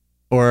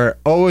 or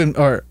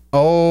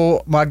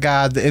oh my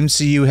God, the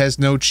MCU has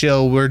no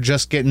chill. We're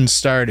just getting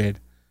started.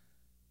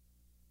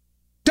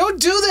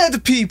 Don't do that to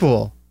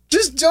people.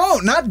 Just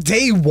don't. Not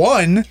day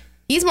one.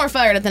 He's more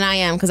fired up than I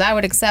am because I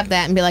would accept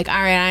that and be like, all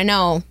right, I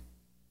know.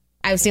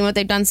 I've seen what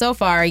they've done so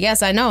far.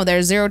 Yes, I know.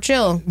 There's zero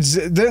chill.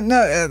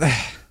 No,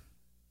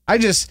 I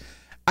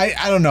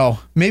don't know.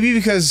 Maybe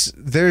because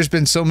there's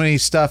been so much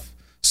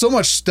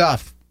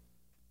stuff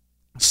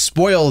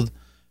spoiled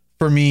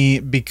for me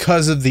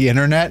because of the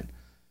internet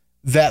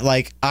that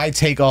like I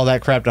take all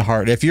that crap to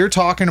heart. If you're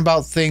talking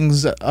about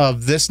things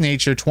of this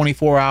nature,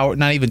 24 hours,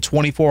 not even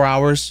 24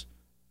 hours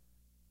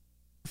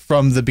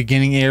from the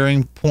beginning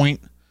airing point,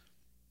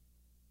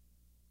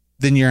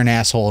 then you're an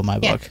asshole in my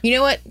Yeah. book. You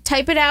know what?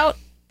 Type it out.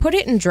 Put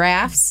it in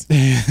drafts.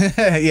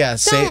 Yeah,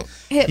 Don't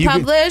hit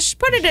publish.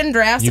 Put it in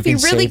drafts. If you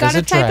can really save as got to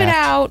a type it draft.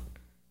 out,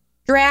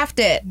 draft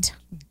it.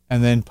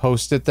 and then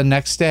post it the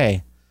next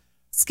day.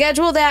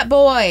 Schedule that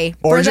boy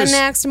Or for just- the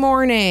next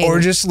morning. Or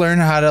just learn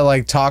how to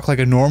like talk like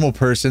a normal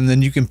person.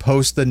 Then you can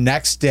post the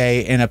next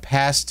day in a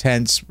past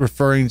tense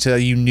referring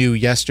to you knew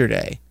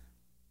yesterday.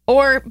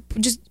 Or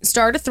just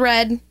start a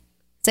thread.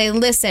 Say,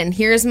 listen,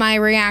 here's my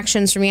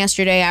reactions from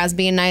yesterday. I was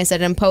being nice. I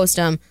didn't post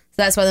them.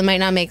 So that's why they might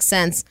not make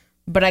sense.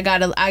 But I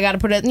gotta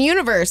put it in the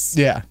universe.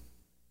 Yeah.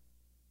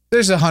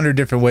 There's 100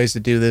 different ways to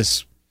do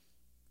this.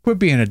 Quit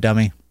being a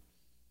dummy.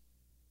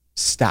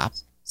 Stop.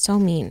 So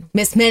mean.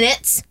 Miss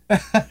Minutes.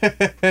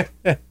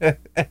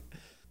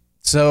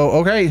 So,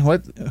 okay,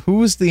 who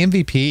was the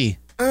MVP?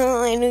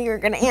 Oh, I knew you were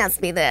going to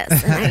ask me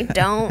this, and I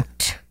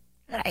don't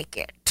like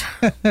it.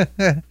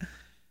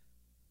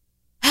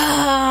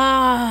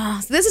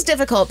 So this is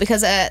difficult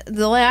because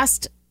the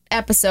last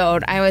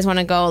episode, I always want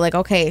to go like,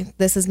 okay,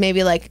 this is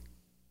maybe like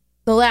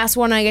the last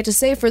one I get to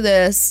say for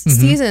this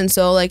season.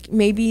 So like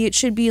maybe it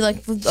should be like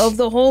of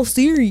the whole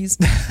series.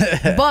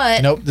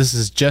 But Nope, this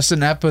is just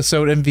an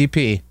episode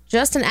MVP.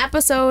 just an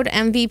episode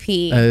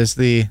MVP. That is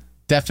the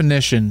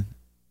definition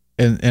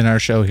in our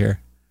show here.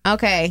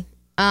 Okay.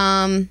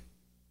 And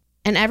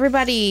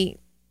everybody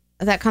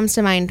that comes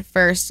to mind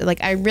first,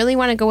 like I really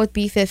want to go with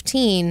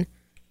B15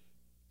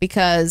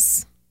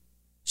 because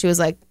she was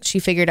like, she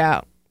figured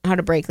out how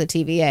to break the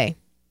TVA.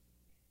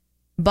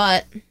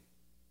 But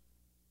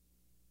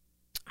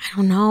I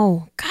don't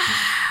know. God.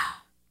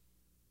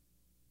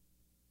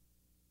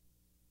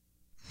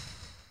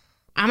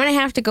 I'm going to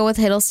have to go with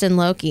Hiddleston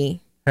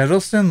Loki.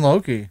 Hiddleston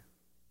Loki.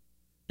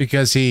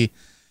 Because he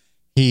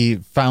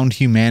found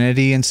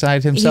humanity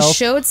inside He himself.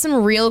 showed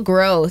some real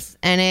growth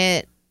and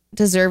it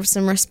deserves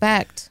some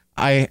respect.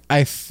 I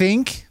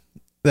think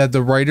that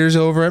the writers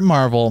over at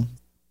Marvel,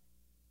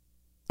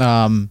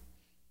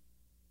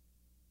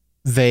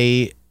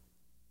 they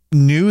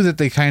knew that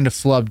they kind of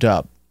flubbed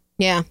up.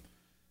 Yeah.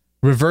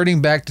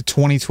 Reverting back to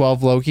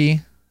 2012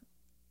 Loki,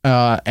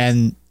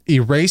 and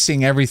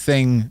erasing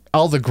everything,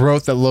 all the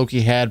growth that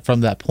Loki had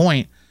from that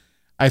point.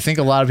 I think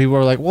a lot of people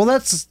are like, well,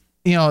 that's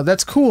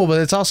cool, but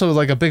it's also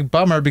like a big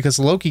bummer because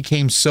Loki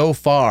came so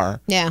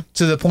far Yeah.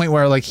 to the point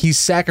where like he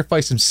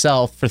sacrificed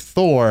himself for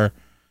Thor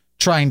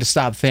trying to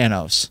stop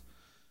Thanos.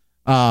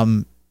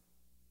 And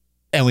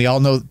we all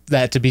know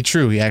that to be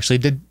true. He actually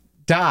did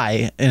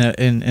die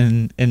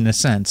in a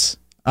sense.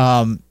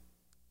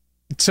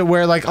 So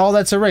where like all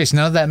that's erased,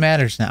 none of that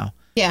matters now.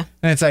 Yeah.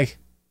 And it's like,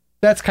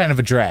 that's kind of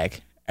a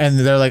drag. And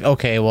they're like,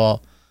 okay,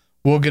 well,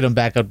 we'll get him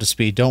back up to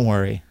speed. Don't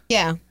worry.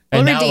 Yeah.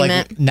 We'll And now, redeem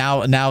like it.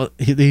 now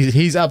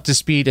he's up to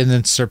speed and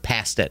then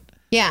surpassed it.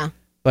 Yeah.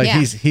 Like Yeah.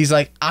 he's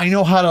like, I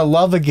know how to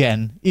love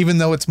again, even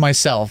though it's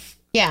myself.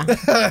 Yeah.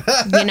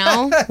 You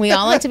know, we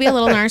all like to be a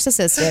little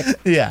narcissistic.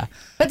 Yeah.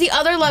 But the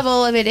other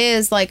level of it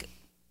is like,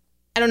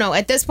 I don't know,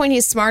 at this point,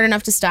 he's smart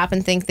enough to stop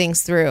and think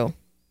things through.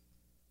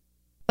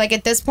 Like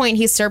at this point,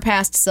 he's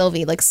surpassed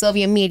Sylvie. Like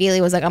Sylvie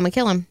immediately was like, I'm going to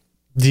kill him.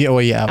 Yeah. Oh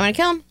yeah. I'm going to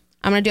kill him.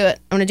 I'm going to do it.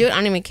 I'm going to do it. I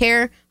don't even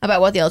care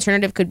about what the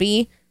alternative could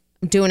be.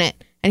 I'm doing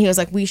it. And he was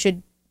like, we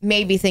should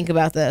maybe think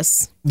about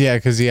this. Yeah.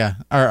 Because yeah,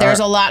 There's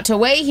a lot to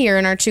weigh here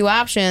in our two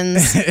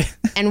options.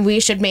 And we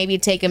should maybe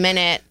take a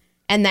minute.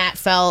 And that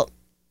felt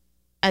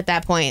at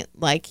that point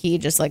like he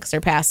just like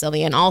surpassed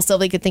Sylvie. And all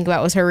Sylvie could think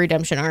about was her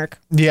redemption arc.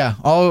 yeah.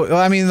 Oh,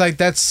 I mean, like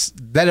that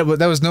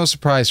was no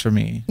surprise for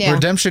me. Yeah.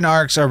 Redemption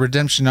arcs are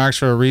redemption arcs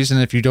for a reason.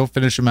 If you don't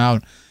finish them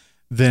out,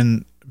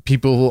 then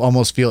people will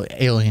almost feel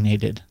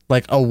alienated.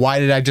 Like, oh, why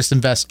did I just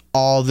invest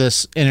all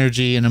this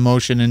energy and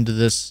emotion into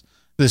this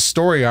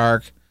story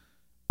arc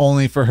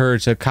only for her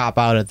to cop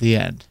out at the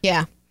end?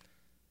 Yeah.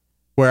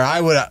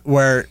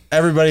 Where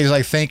everybody's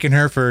like thanking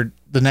her for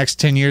the next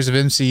 10 years of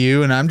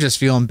MCU, and I'm just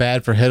feeling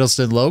bad for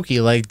Hiddleston Loki.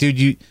 Like, dude,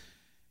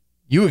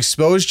 you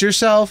exposed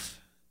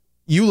yourself,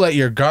 you let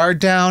your guard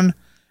down,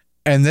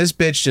 and this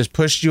bitch just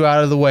pushed you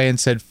out of the way and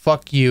said,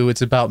 fuck you,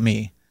 it's about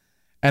me.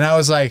 And I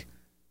was like,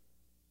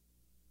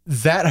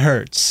 that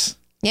hurts.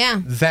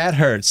 Yeah. That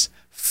hurts.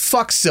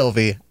 Fuck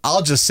Sylvie.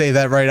 I'll just say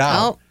that right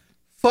out. Oh,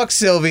 Fuck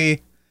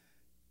Sylvie.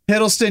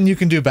 Hiddleston, you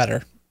can do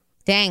better.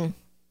 dang.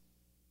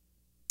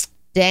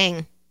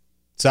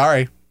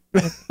 Sorry.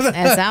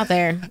 That's out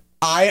there.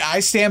 I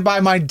stand by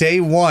my day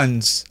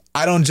ones.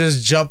 I don't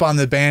just jump on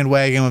the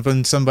bandwagon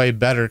when somebody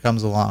better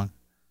comes along.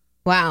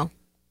 Wow.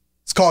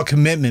 It's called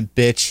commitment,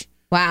 bitch.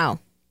 Wow.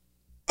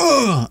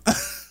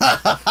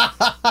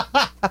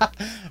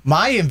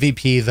 My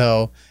MVP,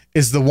 though,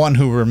 is the one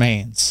who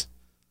remains.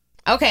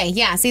 Okay,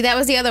 yeah. See, that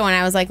was the other one.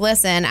 I was like,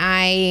 listen,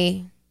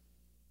 I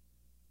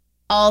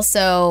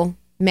also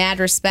mad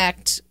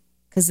respect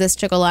because this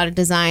took a lot of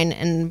design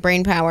and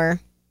brain power.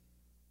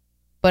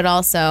 But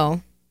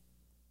also,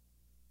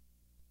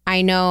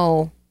 I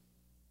know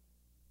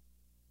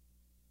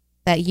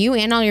that you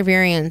and all your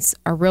variants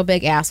are real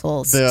big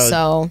assholes.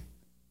 So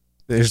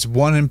There's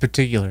one in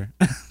particular.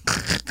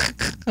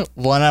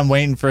 One I'm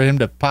waiting for him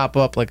to pop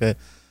up like a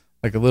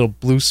little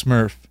blue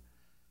Smurf.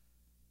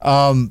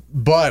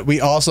 But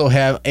we also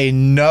have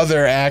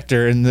another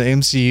actor in the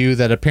MCU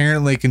that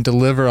apparently can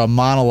deliver a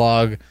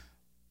monologue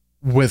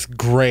with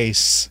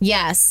grace.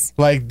 yes,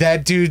 Like,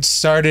 that dude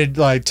started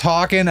like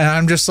talking, and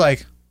I'm just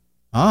like,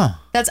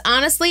 that's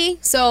honestly.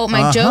 So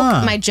my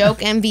joke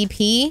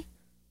MVP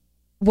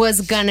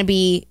was gonna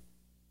be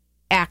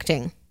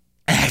acting.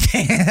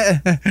 acting.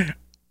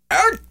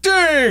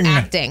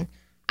 Acting.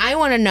 I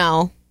want to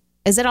know,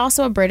 is it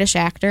also a British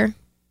actor?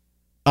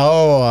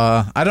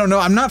 Oh, I don't know.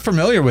 I'm not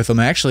familiar with them,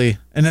 actually.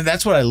 And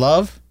that's what I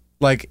love.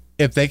 Like,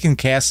 if they can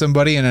cast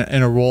somebody in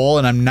a role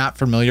and I'm not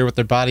familiar with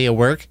their body of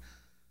work,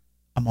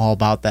 I'm all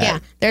about that. Yeah,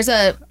 there's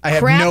a I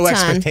have crap no ton.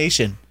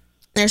 expectation.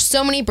 There's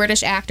so many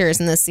British actors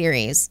in this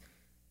series,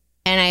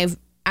 and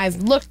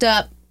I've looked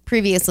up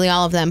previously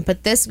all of them,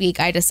 but this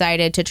week I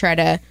decided to try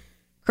to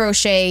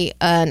crochet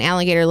an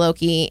alligator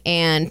Loki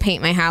and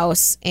paint my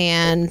house,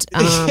 and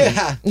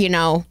Yeah. you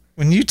know,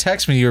 When you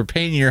text me you were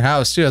painting your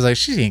house, too, I was like,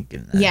 she ain't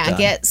getting that done.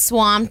 get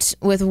swamped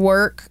with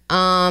work,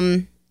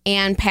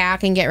 and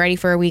pack and get ready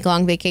for a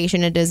week-long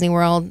vacation at Disney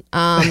World.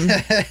 Yeah,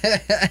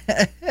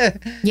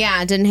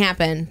 it didn't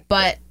happen,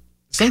 but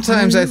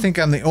Sometimes I think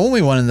I'm the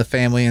only one in the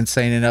family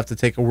insane enough to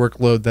take a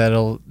workload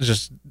that'll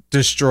just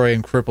destroy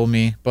and cripple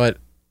me. But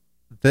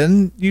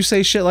then you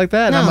say shit like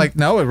that, and I'm No. like,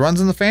 no, it runs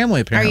in the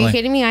family, are apparently. you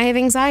kidding me? I have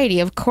anxiety.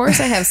 Of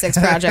course I have 6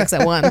 projects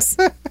at once.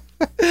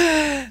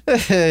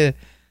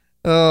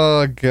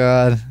 Oh,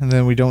 God. And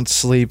then we don't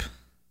sleep.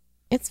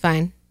 It's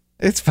fine.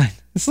 It's fine.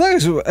 As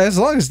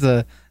long as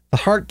the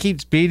heart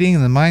keeps beating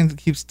and the mind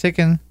keeps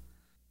ticking.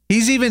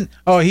 He's even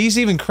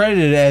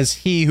credited as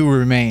He Who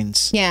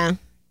Remains. Yeah.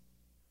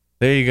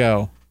 There you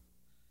go.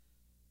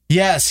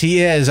 Yes, he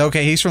is.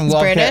 Okay, he's from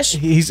British?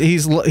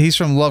 He's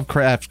from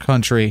Lovecraft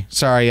Country.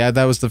 Sorry,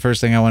 that was the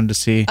first thing I wanted to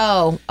see.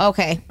 Oh,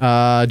 okay.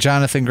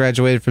 Jonathan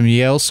graduated from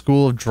Yale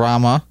School of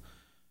Drama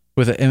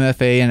with an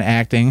MFA in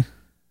acting.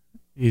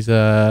 He's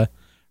a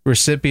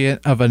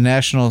recipient of a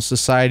National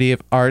Society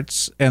of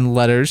Arts and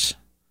Letters.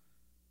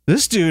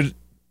 This dude,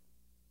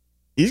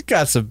 he's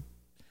got some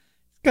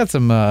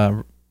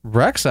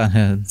Rex on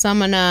him. So I'm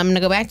gonna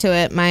go back to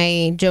it.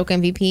 My joke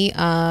MVP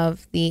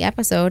of the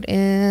episode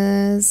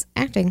is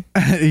acting.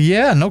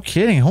 Yeah, no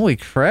kidding. Holy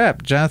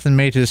crap. Jonathan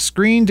made his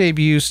screen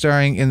debut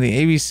starring in the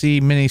ABC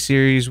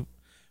miniseries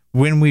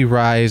When We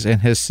Rise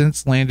and has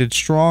since landed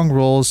strong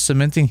roles,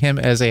 cementing him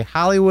as a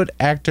Hollywood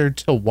actor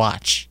to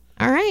watch.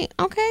 All right.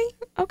 Okay.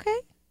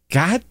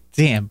 God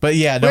damn. But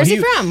yeah, no, Where's he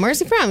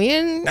from? You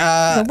didn't.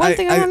 The one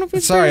thing I don't know if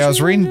he's sorry, I was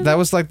British. reading. That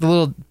was like the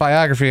little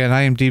biography on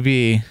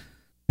IMDb.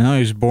 No, he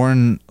was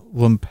born in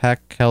Lempeck,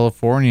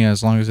 California.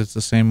 As long as it's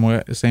the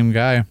same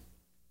guy.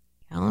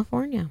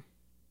 California.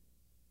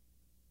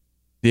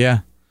 Yeah,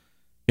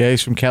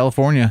 he's from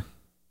California.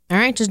 All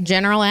right, just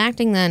general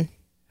acting then.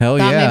 Hell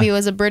Thought yeah. maybe it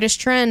was a British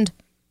trend,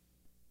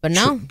 but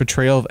no.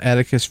 Betrayal of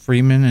Atticus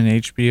Freeman and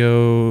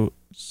HBO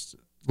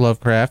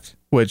Lovecraft.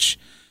 Which,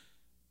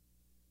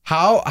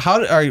 all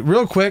right,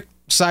 real quick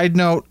side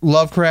note,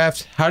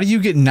 Lovecraft. How do you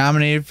get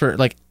nominated for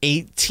like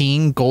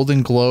 18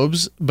 Golden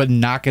Globes but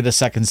not get a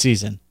second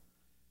season?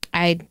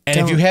 And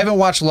if you haven't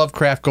watched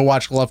Lovecraft, go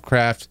watch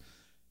Lovecraft.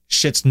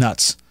 Shit's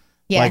nuts.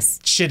 Yes.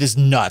 Like, shit is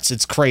nuts.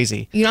 It's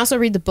crazy. You can also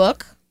read the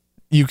book.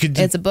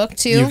 It's a book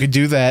too. You could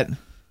do that.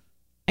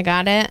 I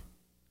got it.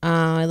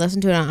 I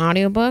listened to it on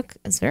audiobook.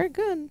 It's very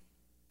good.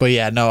 But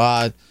yeah,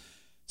 no.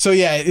 So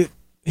yeah,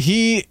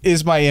 he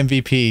is my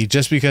MVP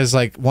just because,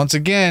 like, once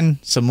again,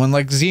 someone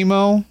like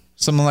Zemo,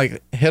 someone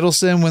like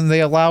Hiddleston, when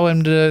they allow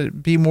him to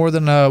be more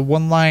than a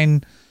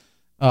one-line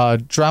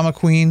drama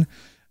queen,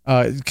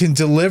 can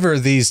deliver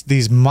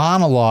these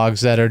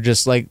monologues that are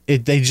just like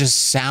they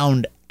just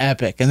sound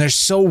epic, and they're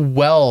so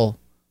well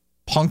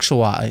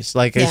punctualized.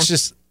 Like,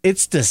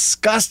 it's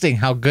disgusting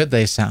how good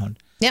they sound.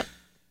 Yep.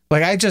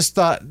 Like, I just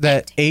thought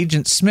that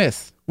Agent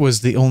Smith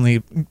was the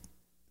only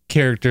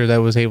character that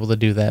was able to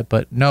do that,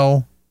 but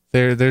no,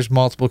 there's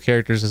multiple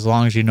characters as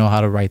long as you know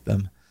how to write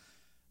them.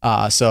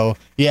 So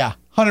yeah,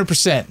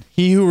 100%.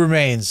 He Who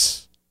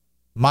Remains,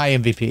 my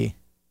MVP.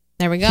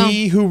 There we go.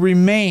 He Who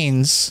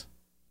Remains,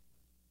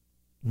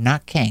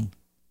 not Kang.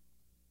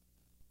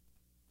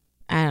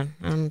 I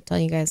don't tell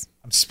you guys.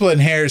 I'm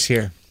splitting hairs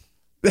here.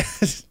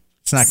 It's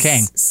not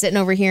Kang. Sitting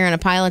over here on a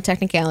pile of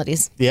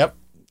technicalities. Yep,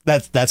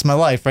 that's my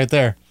life right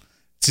there.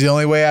 It's the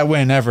only way I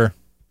win ever.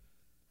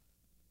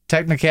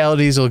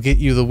 Technicalities will get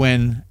you the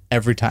win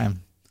every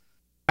time.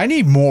 I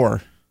need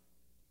more.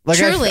 Like,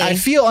 Truly. I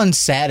feel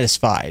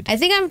unsatisfied. I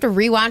think I have to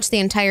rewatch the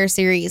entire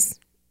series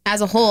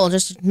as a whole,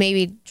 just to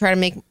maybe try to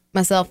make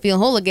myself feel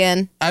whole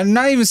again. I'm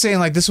not even saying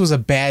like this was a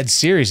bad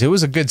series. It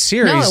was a good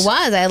series. No, it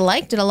was. I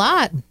liked it a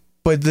lot.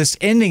 But this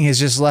ending has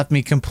just left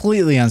me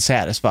completely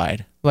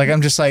unsatisfied. Like,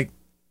 I'm just like,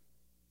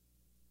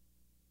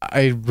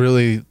 I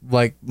really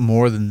like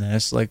more than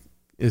this. Like,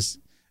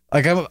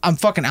 I'm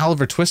fucking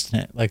Oliver Twisting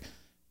it. Like,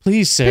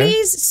 please, sir.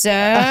 Please,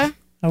 sir.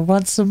 I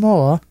want some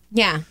more.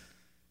 Yeah.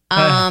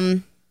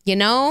 You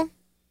know,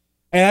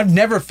 And I've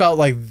never felt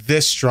like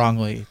this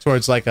strongly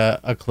towards like a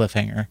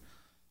cliffhanger.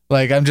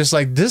 Like, I'm just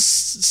like, this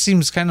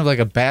seems kind of like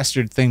a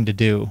bastard thing to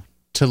do,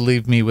 to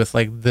leave me with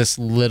like this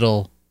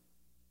little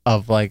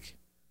of like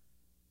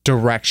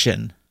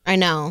direction. I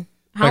know.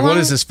 Like, what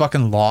is this,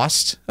 fucking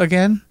Lost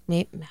again?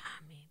 Maybe.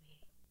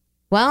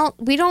 Well,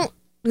 we don't,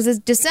 because it's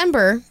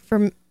December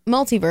for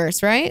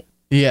Multiverse, right?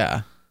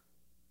 Yeah.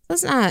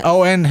 That's not.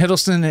 Oh, and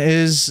Hiddleston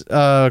is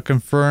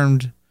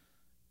confirmed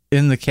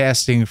in the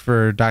casting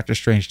for Doctor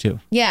Strange 2.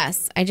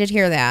 Yes, I did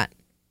hear that.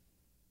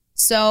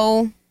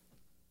 So,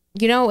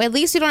 you know, at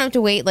least we don't have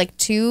to wait like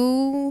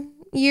 2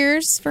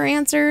 years for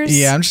answers.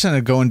 Yeah, I'm just going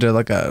to go into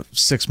like a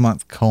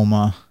 6-month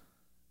coma.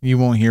 You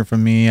won't hear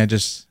from me.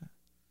 Because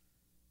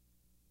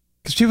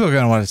people are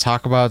going to want to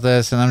talk about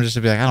this, and I'm just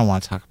going to be like, I don't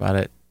want to talk about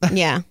it.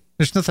 Yeah.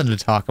 There's nothing to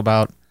talk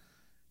about.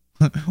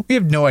 We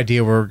have no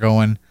idea where we're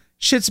going.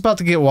 Shit's about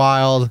to get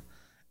wild.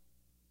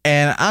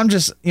 And I'm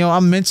just,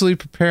 I'm mentally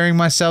preparing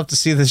myself to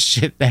see this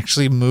shit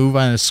actually move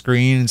on a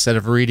screen instead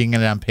of reading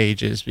it on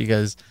pages,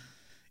 because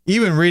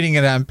even reading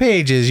it on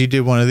pages, you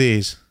did one of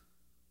these.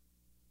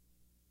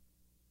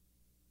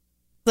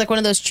 Like one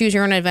of those choose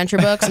your own adventure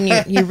books, and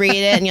you read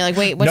it and you're like,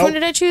 wait, which Nope. one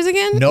did I choose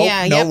again? Nope,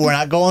 Yeah, nope, yep. we're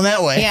not going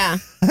that way. Yeah.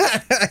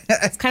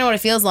 That's kind of what it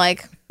feels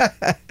like.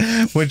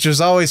 Which was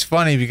always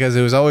funny, because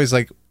it was always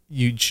like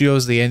you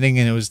chose the ending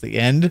and it was the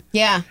end.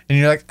 Yeah. And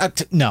you're like,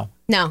 no.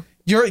 No.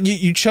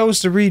 You chose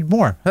to read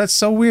more. That's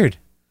so weird.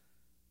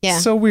 Yeah.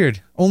 So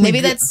weird. Only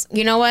Maybe that's,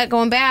 you know what,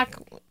 going back,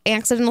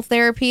 accidental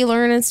therapy,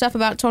 learning stuff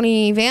about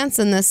Tony Vance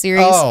in this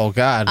series. Oh,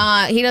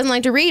 God. He doesn't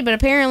like to read, but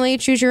apparently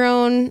choose your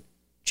own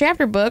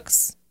chapter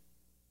books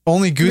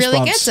Only Goosebumps.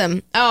 really gets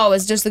him. Oh,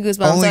 it's just the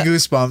Goosebumps. Only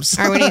Goosebumps.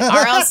 All right, we need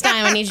R.L.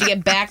 Stein. I need you to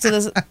get back to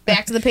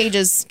the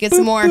pages. Get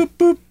some more. Boop,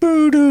 boop,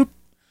 boop, boop.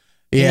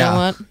 You Yeah. know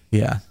what?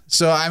 Yeah.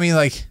 So, I mean,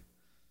 like,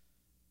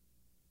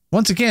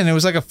 once again, it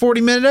was like a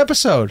 40-minute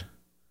episode.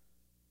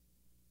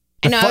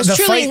 I know, it was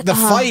truly- The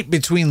fight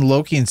between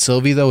Loki and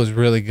Sylvie, though, was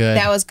really good.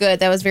 That was good.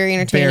 That was very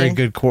entertaining. Very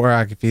good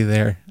choreography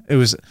there.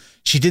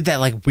 She did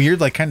that like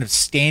weird, like kind of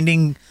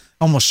standing,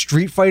 almost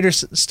Street Fighter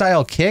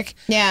style kick.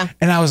 Yeah.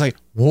 And I was like,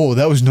 whoa,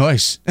 that was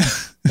nice.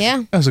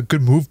 Yeah. That was a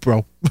good move,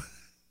 bro.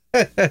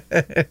 But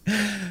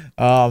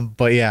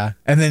yeah.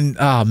 And then,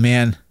 oh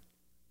man,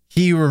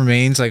 He Who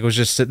Remains, like, was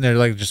just sitting there,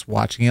 like, just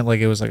watching it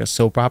like it was like a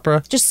soap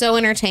opera. Just so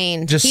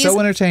entertained. Just so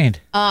entertained.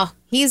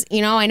 He's,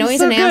 I know He's he's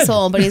so an good.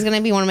 asshole, but he's going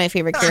to be one of my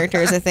favorite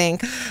characters, I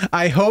think.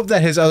 I hope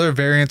that his other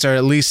variants are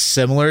at least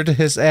similar to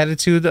his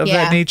attitude of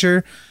Yeah. that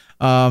nature.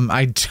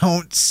 I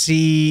don't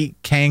see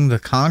Kang the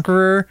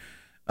Conqueror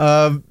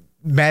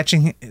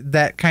matching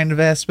that kind of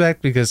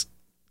aspect, because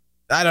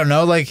I don't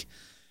know, like,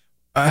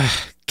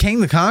 Kang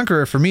the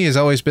Conqueror for me has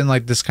always been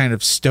like this kind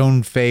of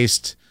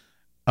stone-faced,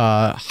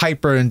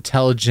 hyper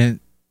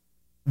intelligent,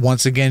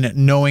 once again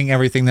knowing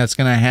everything that's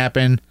going to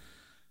happen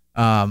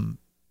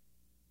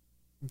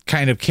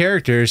kind of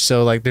character.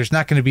 So like there's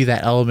not going to be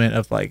that element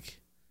of like,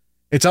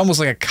 it's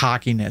almost like a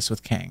cockiness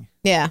with Kang.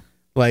 Yeah.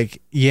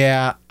 Like,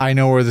 yeah, I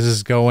know where this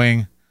is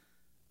going.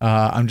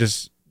 I'm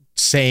just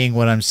saying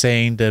what I'm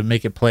saying to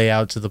make it play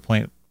out to the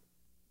point,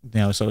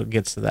 so it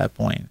gets to that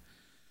point.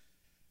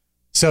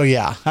 So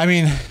yeah, I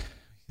mean,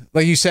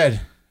 like you said,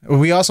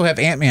 we also have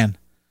Ant-Man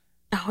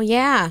Oh,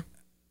 yeah.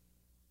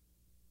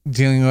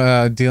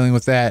 dealing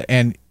with that,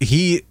 and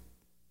he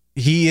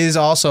is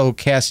also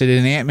casted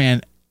in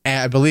Ant-Man.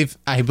 I believe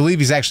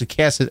he's actually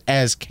casted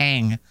as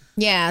Kang.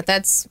 Yeah,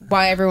 that's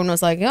why everyone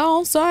was like,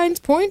 all signs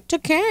point to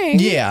Kang.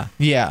 Yeah,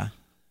 yeah.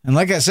 And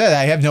like I said,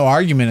 I have no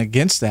argument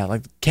against that.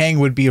 Like, Kang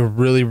would be a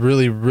really,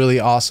 really, really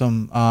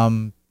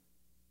awesome,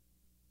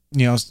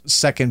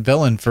 second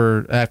villain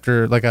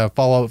after like a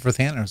follow-up for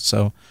Thanos.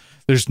 So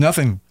there's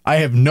nothing. I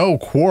have no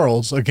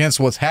quarrels against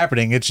what's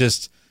happening. It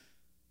just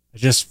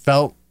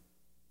felt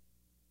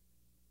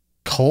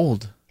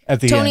cold at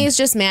the Tony end. is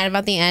just mad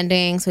about the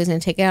ending, so he's going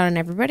to take it out on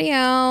everybody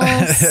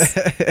else.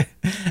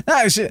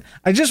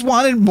 I just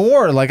wanted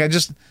more. Like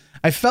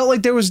I felt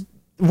like there was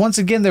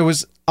there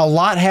was a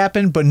lot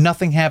happened, but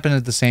nothing happened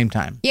at the same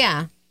time.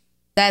 Yeah.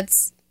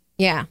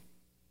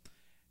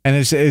 And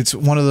it's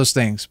one of those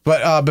things.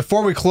 But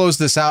before we close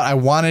this out, I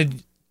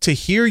wanted to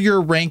hear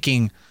your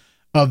ranking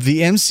of the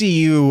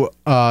MCU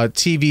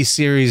TV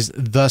series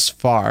thus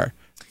far,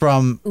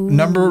 from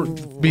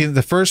being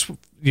the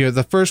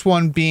first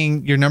one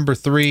being your number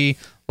 3,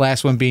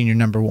 last one being your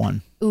number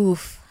 1.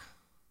 Oof.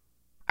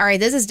 All right,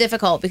 this is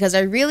difficult because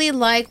I really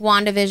like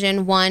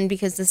WandaVision, one,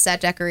 because the set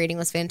decorating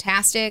was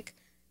fantastic.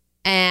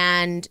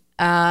 And,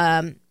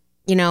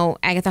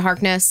 Agatha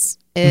Harkness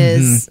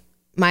is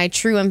my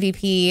true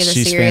MVP of the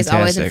She's series,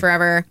 always fantastic. and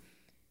forever.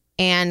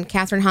 And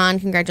Catherine Hahn,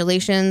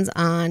 congratulations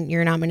on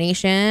your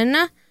nomination.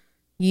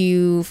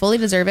 You fully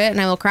deserve it,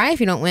 and I will cry if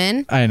you don't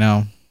win. I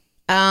know.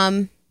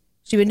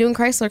 She's been doing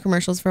Chrysler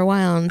commercials for a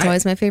while, and it's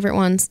always my favorite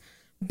ones.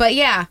 But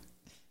yeah.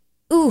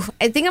 Ooh,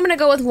 I think I'm going to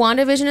go with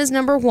WandaVision as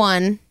number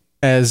 1.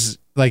 As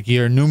like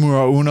your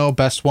numero uno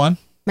best one?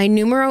 My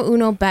numero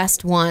uno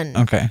best one.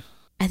 Okay.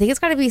 I think it's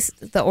got to be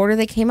the order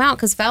they came out,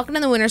 because Falcon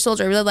and the Winter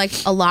Soldier, I really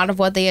liked a lot of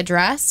what they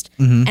addressed.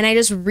 And I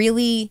just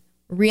really,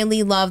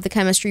 really love the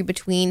chemistry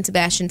between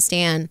Sebastian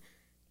Stan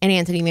and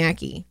Anthony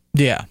Mackie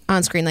Yeah.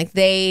 on screen. Like,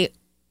 they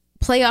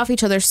play off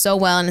each other so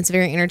well, and it's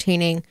very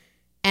entertaining.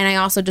 And I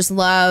also just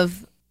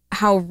love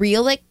how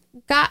real it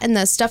got and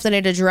the stuff that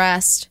it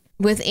addressed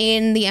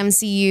within the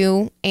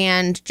MCU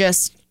and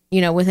just,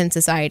 within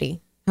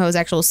society. How it was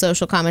actual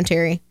social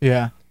commentary.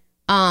 Yeah.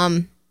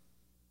 And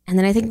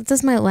then I think this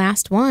is my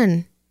last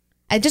one.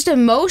 I just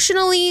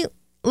emotionally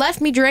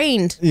left me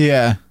drained.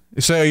 Yeah.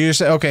 So you're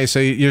saying, okay, so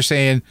you're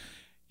saying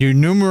your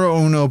numero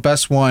uno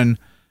best one,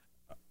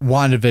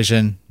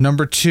 WandaVision.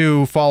 Number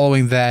 2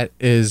 following that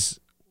is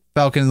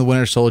Falcon and the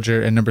Winter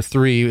Soldier, and number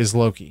 3 is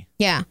Loki.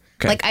 Yeah.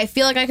 Okay. Like, I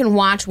feel like I can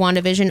watch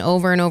WandaVision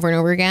over and over and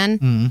over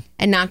again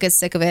and not get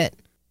sick of it.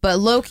 But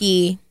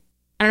Loki,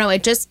 I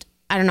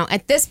don't know.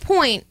 At this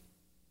point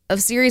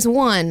of series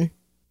 1,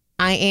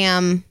 I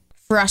am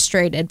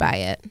frustrated by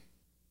it.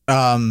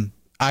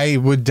 I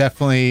would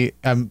definitely,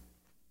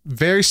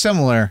 very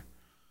similar.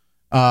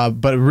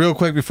 But real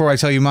quick before I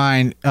tell you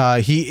mine,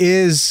 he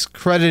is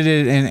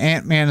credited in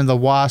Ant-Man and the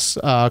Wasp: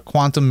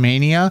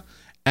 Quantumania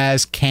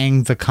as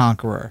Kang the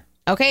Conqueror.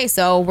 Okay,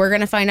 so we're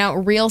going to find out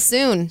real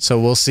soon. So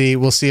we'll see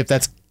if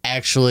that's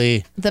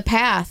actually The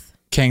path.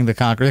 Kang the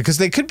Conqueror, because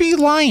they could be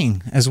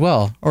lying as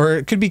well, or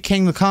it could be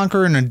Kang the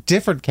Conqueror and a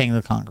different Kang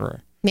the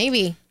Conqueror.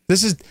 Maybe.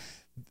 This is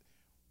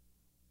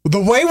the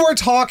way we're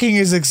talking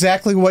is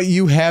exactly what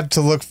you have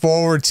to look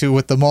forward to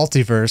with the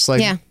multiverse. Like,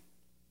 Yeah.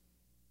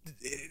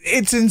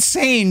 it's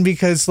insane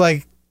because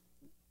like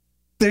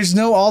there's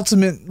no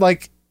ultimate,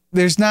 like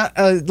there's not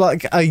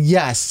a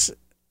yes.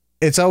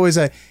 It's always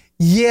a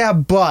yeah,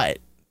 but.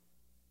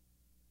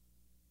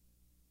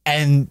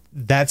 And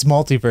that's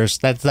multiverse.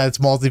 That's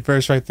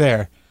multiverse right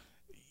there.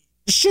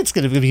 Shit's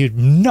gonna be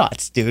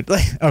nuts, dude.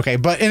 Like, okay,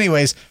 but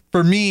anyways,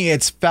 for me,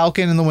 it's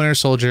Falcon and the Winter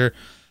Soldier,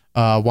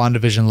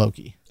 WandaVision,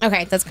 Loki.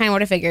 Okay, that's kind of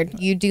what I figured.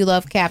 You do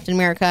love Captain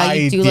America.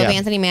 You I- do love yeah.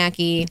 Anthony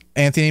Mackie.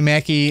 Anthony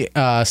Mackie,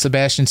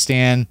 Sebastian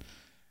Stan.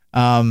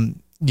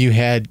 You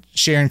had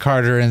Sharon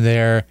Carter in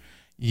there.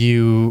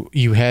 You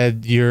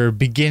had your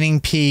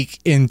beginning peek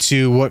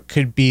into what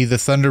could be the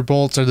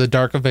Thunderbolts or the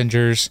Dark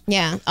Avengers.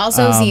 Yeah.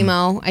 Also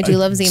Zemo. I do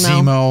love Zemo.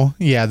 Zemo.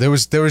 Yeah, there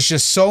was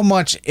just so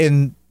much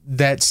in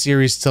that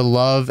series to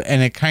love,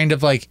 and it kind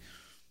of like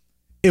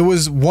it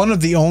was one of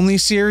the only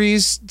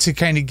series to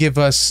kind of give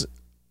us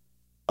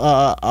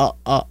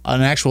an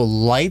actual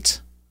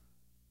light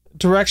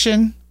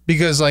direction,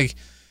 because like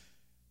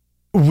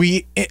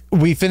we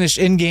finished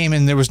Endgame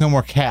and there was no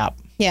more Cap.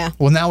 Yeah.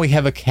 Well, now we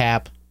have a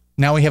Cap.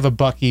 Now we have a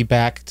Bucky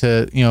back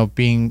to,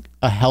 being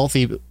a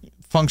healthy,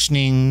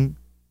 functioning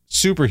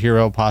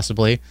superhero,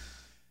 possibly.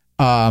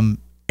 And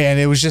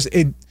it was just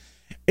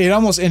it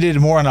almost ended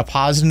more on a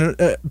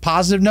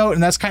positive note,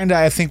 and that's kind of,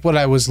 I think, what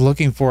I was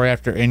looking for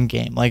after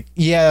Endgame. Like,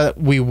 yeah,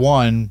 we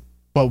won,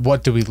 but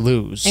what do we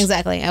lose?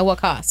 Exactly. At what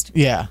cost?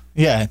 Yeah,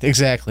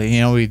 exactly.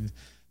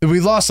 We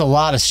lost a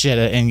lot of shit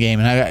at Endgame,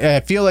 and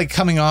I feel like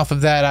coming off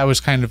of that, I was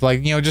kind of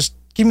like, just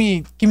give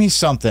me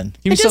something.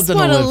 Give me I just something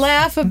want to to live.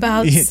 laugh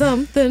about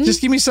something.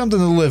 Just give me something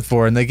to live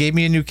for. And they gave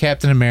me a new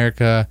Captain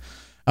America.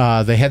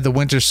 They had the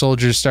Winter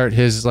Soldier start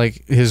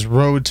his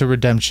road to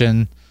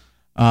redemption.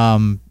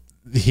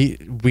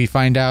 We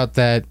find out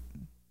that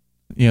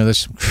there's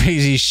some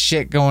crazy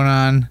shit going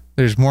on.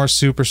 There's more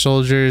super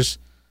soldiers.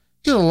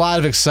 Just a lot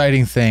of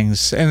exciting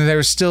things, and it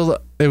was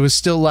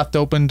still left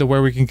open to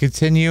where we can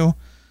continue.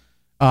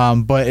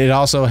 But it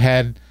also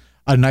had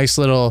a nice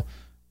little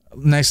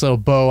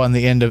bow on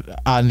the end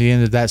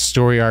of that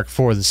story arc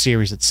for the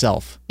series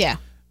itself. Yeah.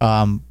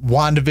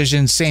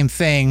 WandaVision, same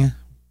thing.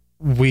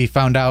 We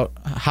found out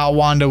how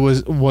Wanda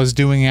was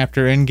doing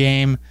after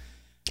Endgame.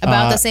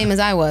 About the same as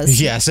I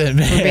was. Yes, and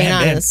being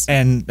honest.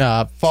 and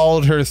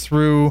followed her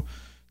through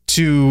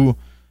to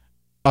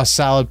a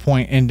solid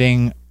point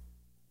ending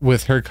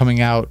with her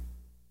coming out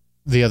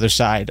the other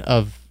side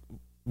of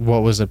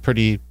what was a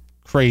pretty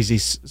crazy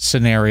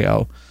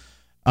scenario.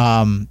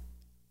 And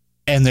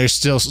there's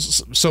still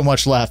so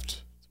much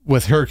left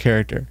with her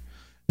character.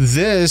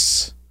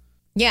 This,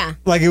 Yeah.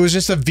 like, it was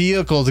just a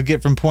vehicle to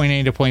get from point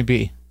A to point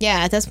B. Yeah.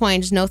 At this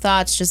point, just no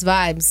thoughts, just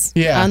vibes.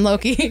 Yeah. On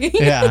Loki.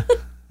 Yeah.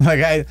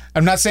 Like,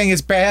 I'm not saying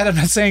it's bad. I'm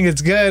not saying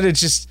it's good.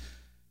 It's just,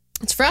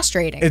 It's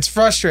frustrating. it's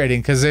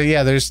frustrating because,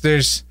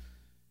 there's,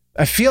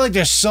 I feel like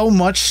there's so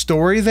much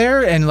story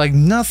there and, like,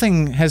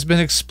 nothing has been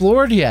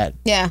explored yet.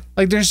 yeah.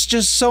 Like, there's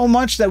just so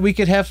much that we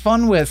could have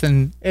fun with.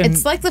 And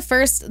It's like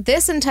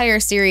this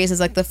entire series is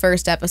like the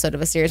first episode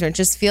of a series where it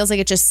just feels like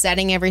it's just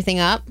setting everything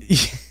up,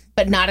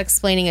 but not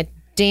explaining a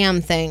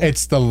damn thing.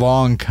 it's the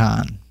long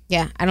con.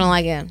 Yeah, I don't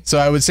like it. So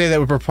I would say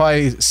that we're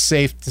probably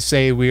safe to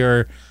say we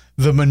are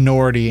the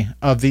minority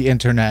of the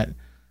internet.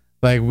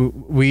 Like,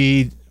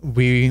 we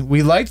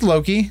liked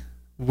Loki.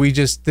 We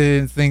just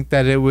didn't think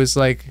that it was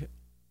like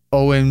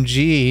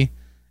OMG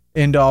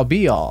end all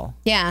be all.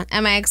 Yeah.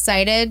 Am I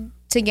excited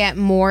to get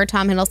more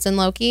Tom Hiddleston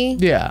Loki?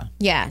 Yeah.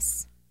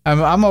 Yes.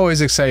 I'm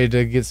always excited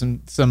to get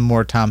some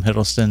more Tom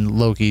Hiddleston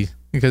Loki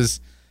because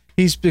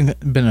he's been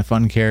a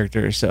fun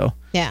character. So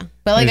Yeah.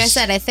 But like I There's-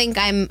 said, I think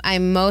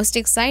I'm most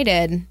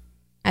excited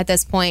at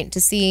this point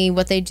to see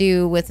what they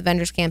do with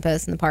Avengers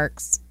Campus and the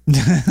parks.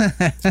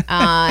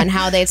 And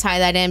how they tie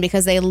that in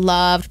because they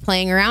loved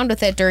playing around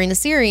with it during the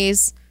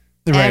series.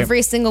 Right.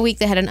 Every single week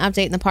they had an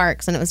update in the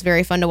parks and it was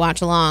very fun to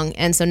watch along.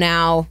 And so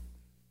now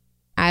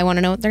I want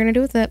to know what they're going to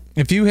do with it.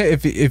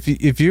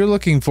 if you're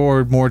looking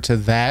forward more to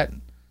that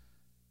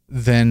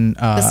than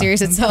The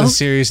series itself? the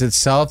series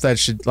itself, that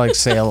should like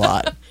say a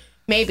lot.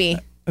 Maybe.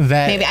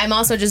 That Maybe. I'm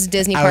also just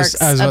Disney I parks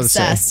was about to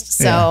say, obsessed.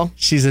 yeah, So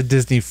she's a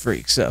Disney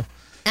freak. So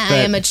I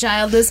am a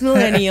childless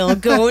millennial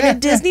going to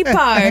Disney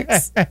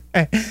parks.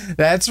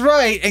 that's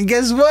right. And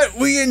guess what?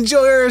 We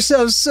enjoy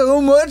ourselves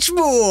so much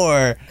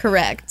more.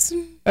 Correct.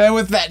 And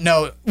with that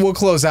note, we'll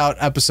close out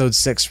episode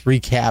 6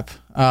 recap.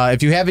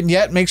 If you haven't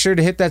yet, make sure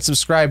to hit that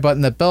subscribe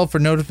button, that bell for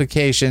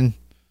notification,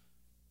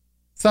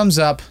 thumbs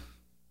up,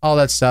 all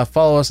that stuff.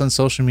 Follow us on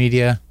social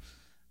media.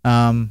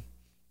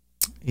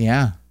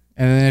 Yeah. And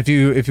then if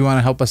you want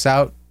to help us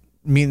out,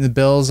 meeting the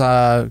bills,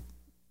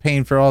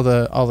 paying for all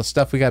the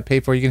stuff we got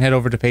paid for, you can head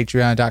over to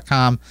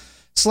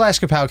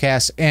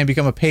patreon.com/kapowcast and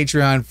become a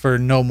Patreon for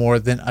no more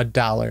than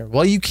 $1.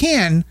 Well, you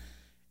can.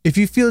 If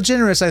you feel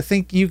generous, I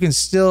think you can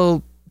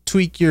still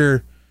tweak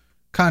your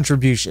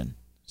contribution.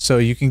 So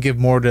you can give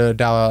more to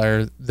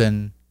 $1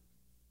 than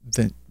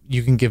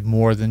you can give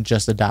more than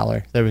just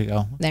 $1. There we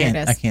go. There it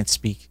is. I can't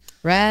speak.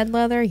 Red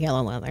leather,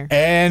 yellow leather.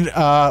 And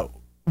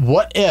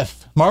what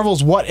if?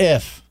 Marvel's What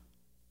If?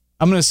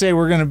 I'm gonna say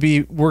we're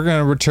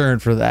gonna return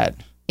for that.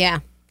 Yeah.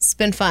 It's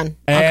been fun.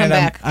 I'll And come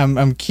back.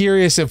 I'm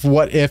curious if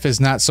What If is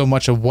not so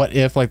much a what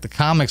if like the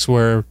comics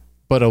were,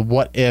 but a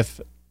what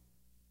if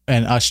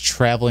and us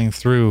traveling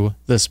through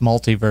this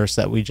multiverse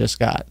that we just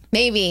got.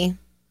 Maybe.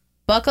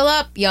 Buckle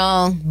up,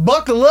 y'all.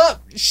 Buckle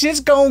up. Shit's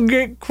gonna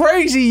get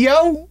crazy,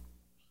 yo.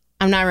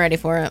 I'm not ready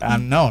for it.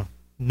 No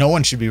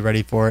one should be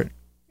ready for it.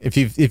 If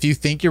you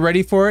think you're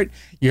ready for it,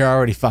 you're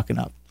already fucking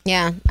up.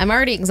 Yeah. I'm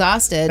already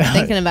exhausted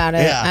thinking about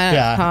it.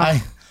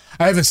 I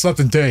haven't slept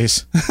in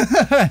days.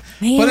 But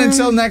Man.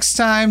 until next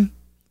time,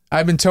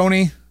 I've been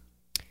Tony.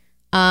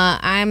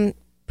 I'm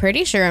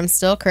pretty sure I'm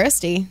still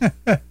Christy.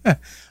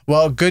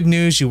 Well, good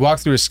news. You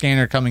walked through a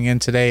scanner coming in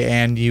today,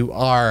 and you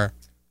are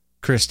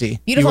Christy.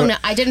 Beautiful. You are,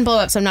 I didn't blow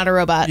up, so I'm not a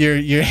robot.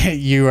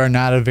 you are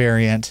not a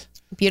variant.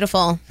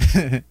 Beautiful.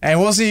 And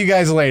we'll see you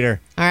guys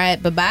later. All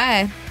right.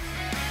 Bye-bye.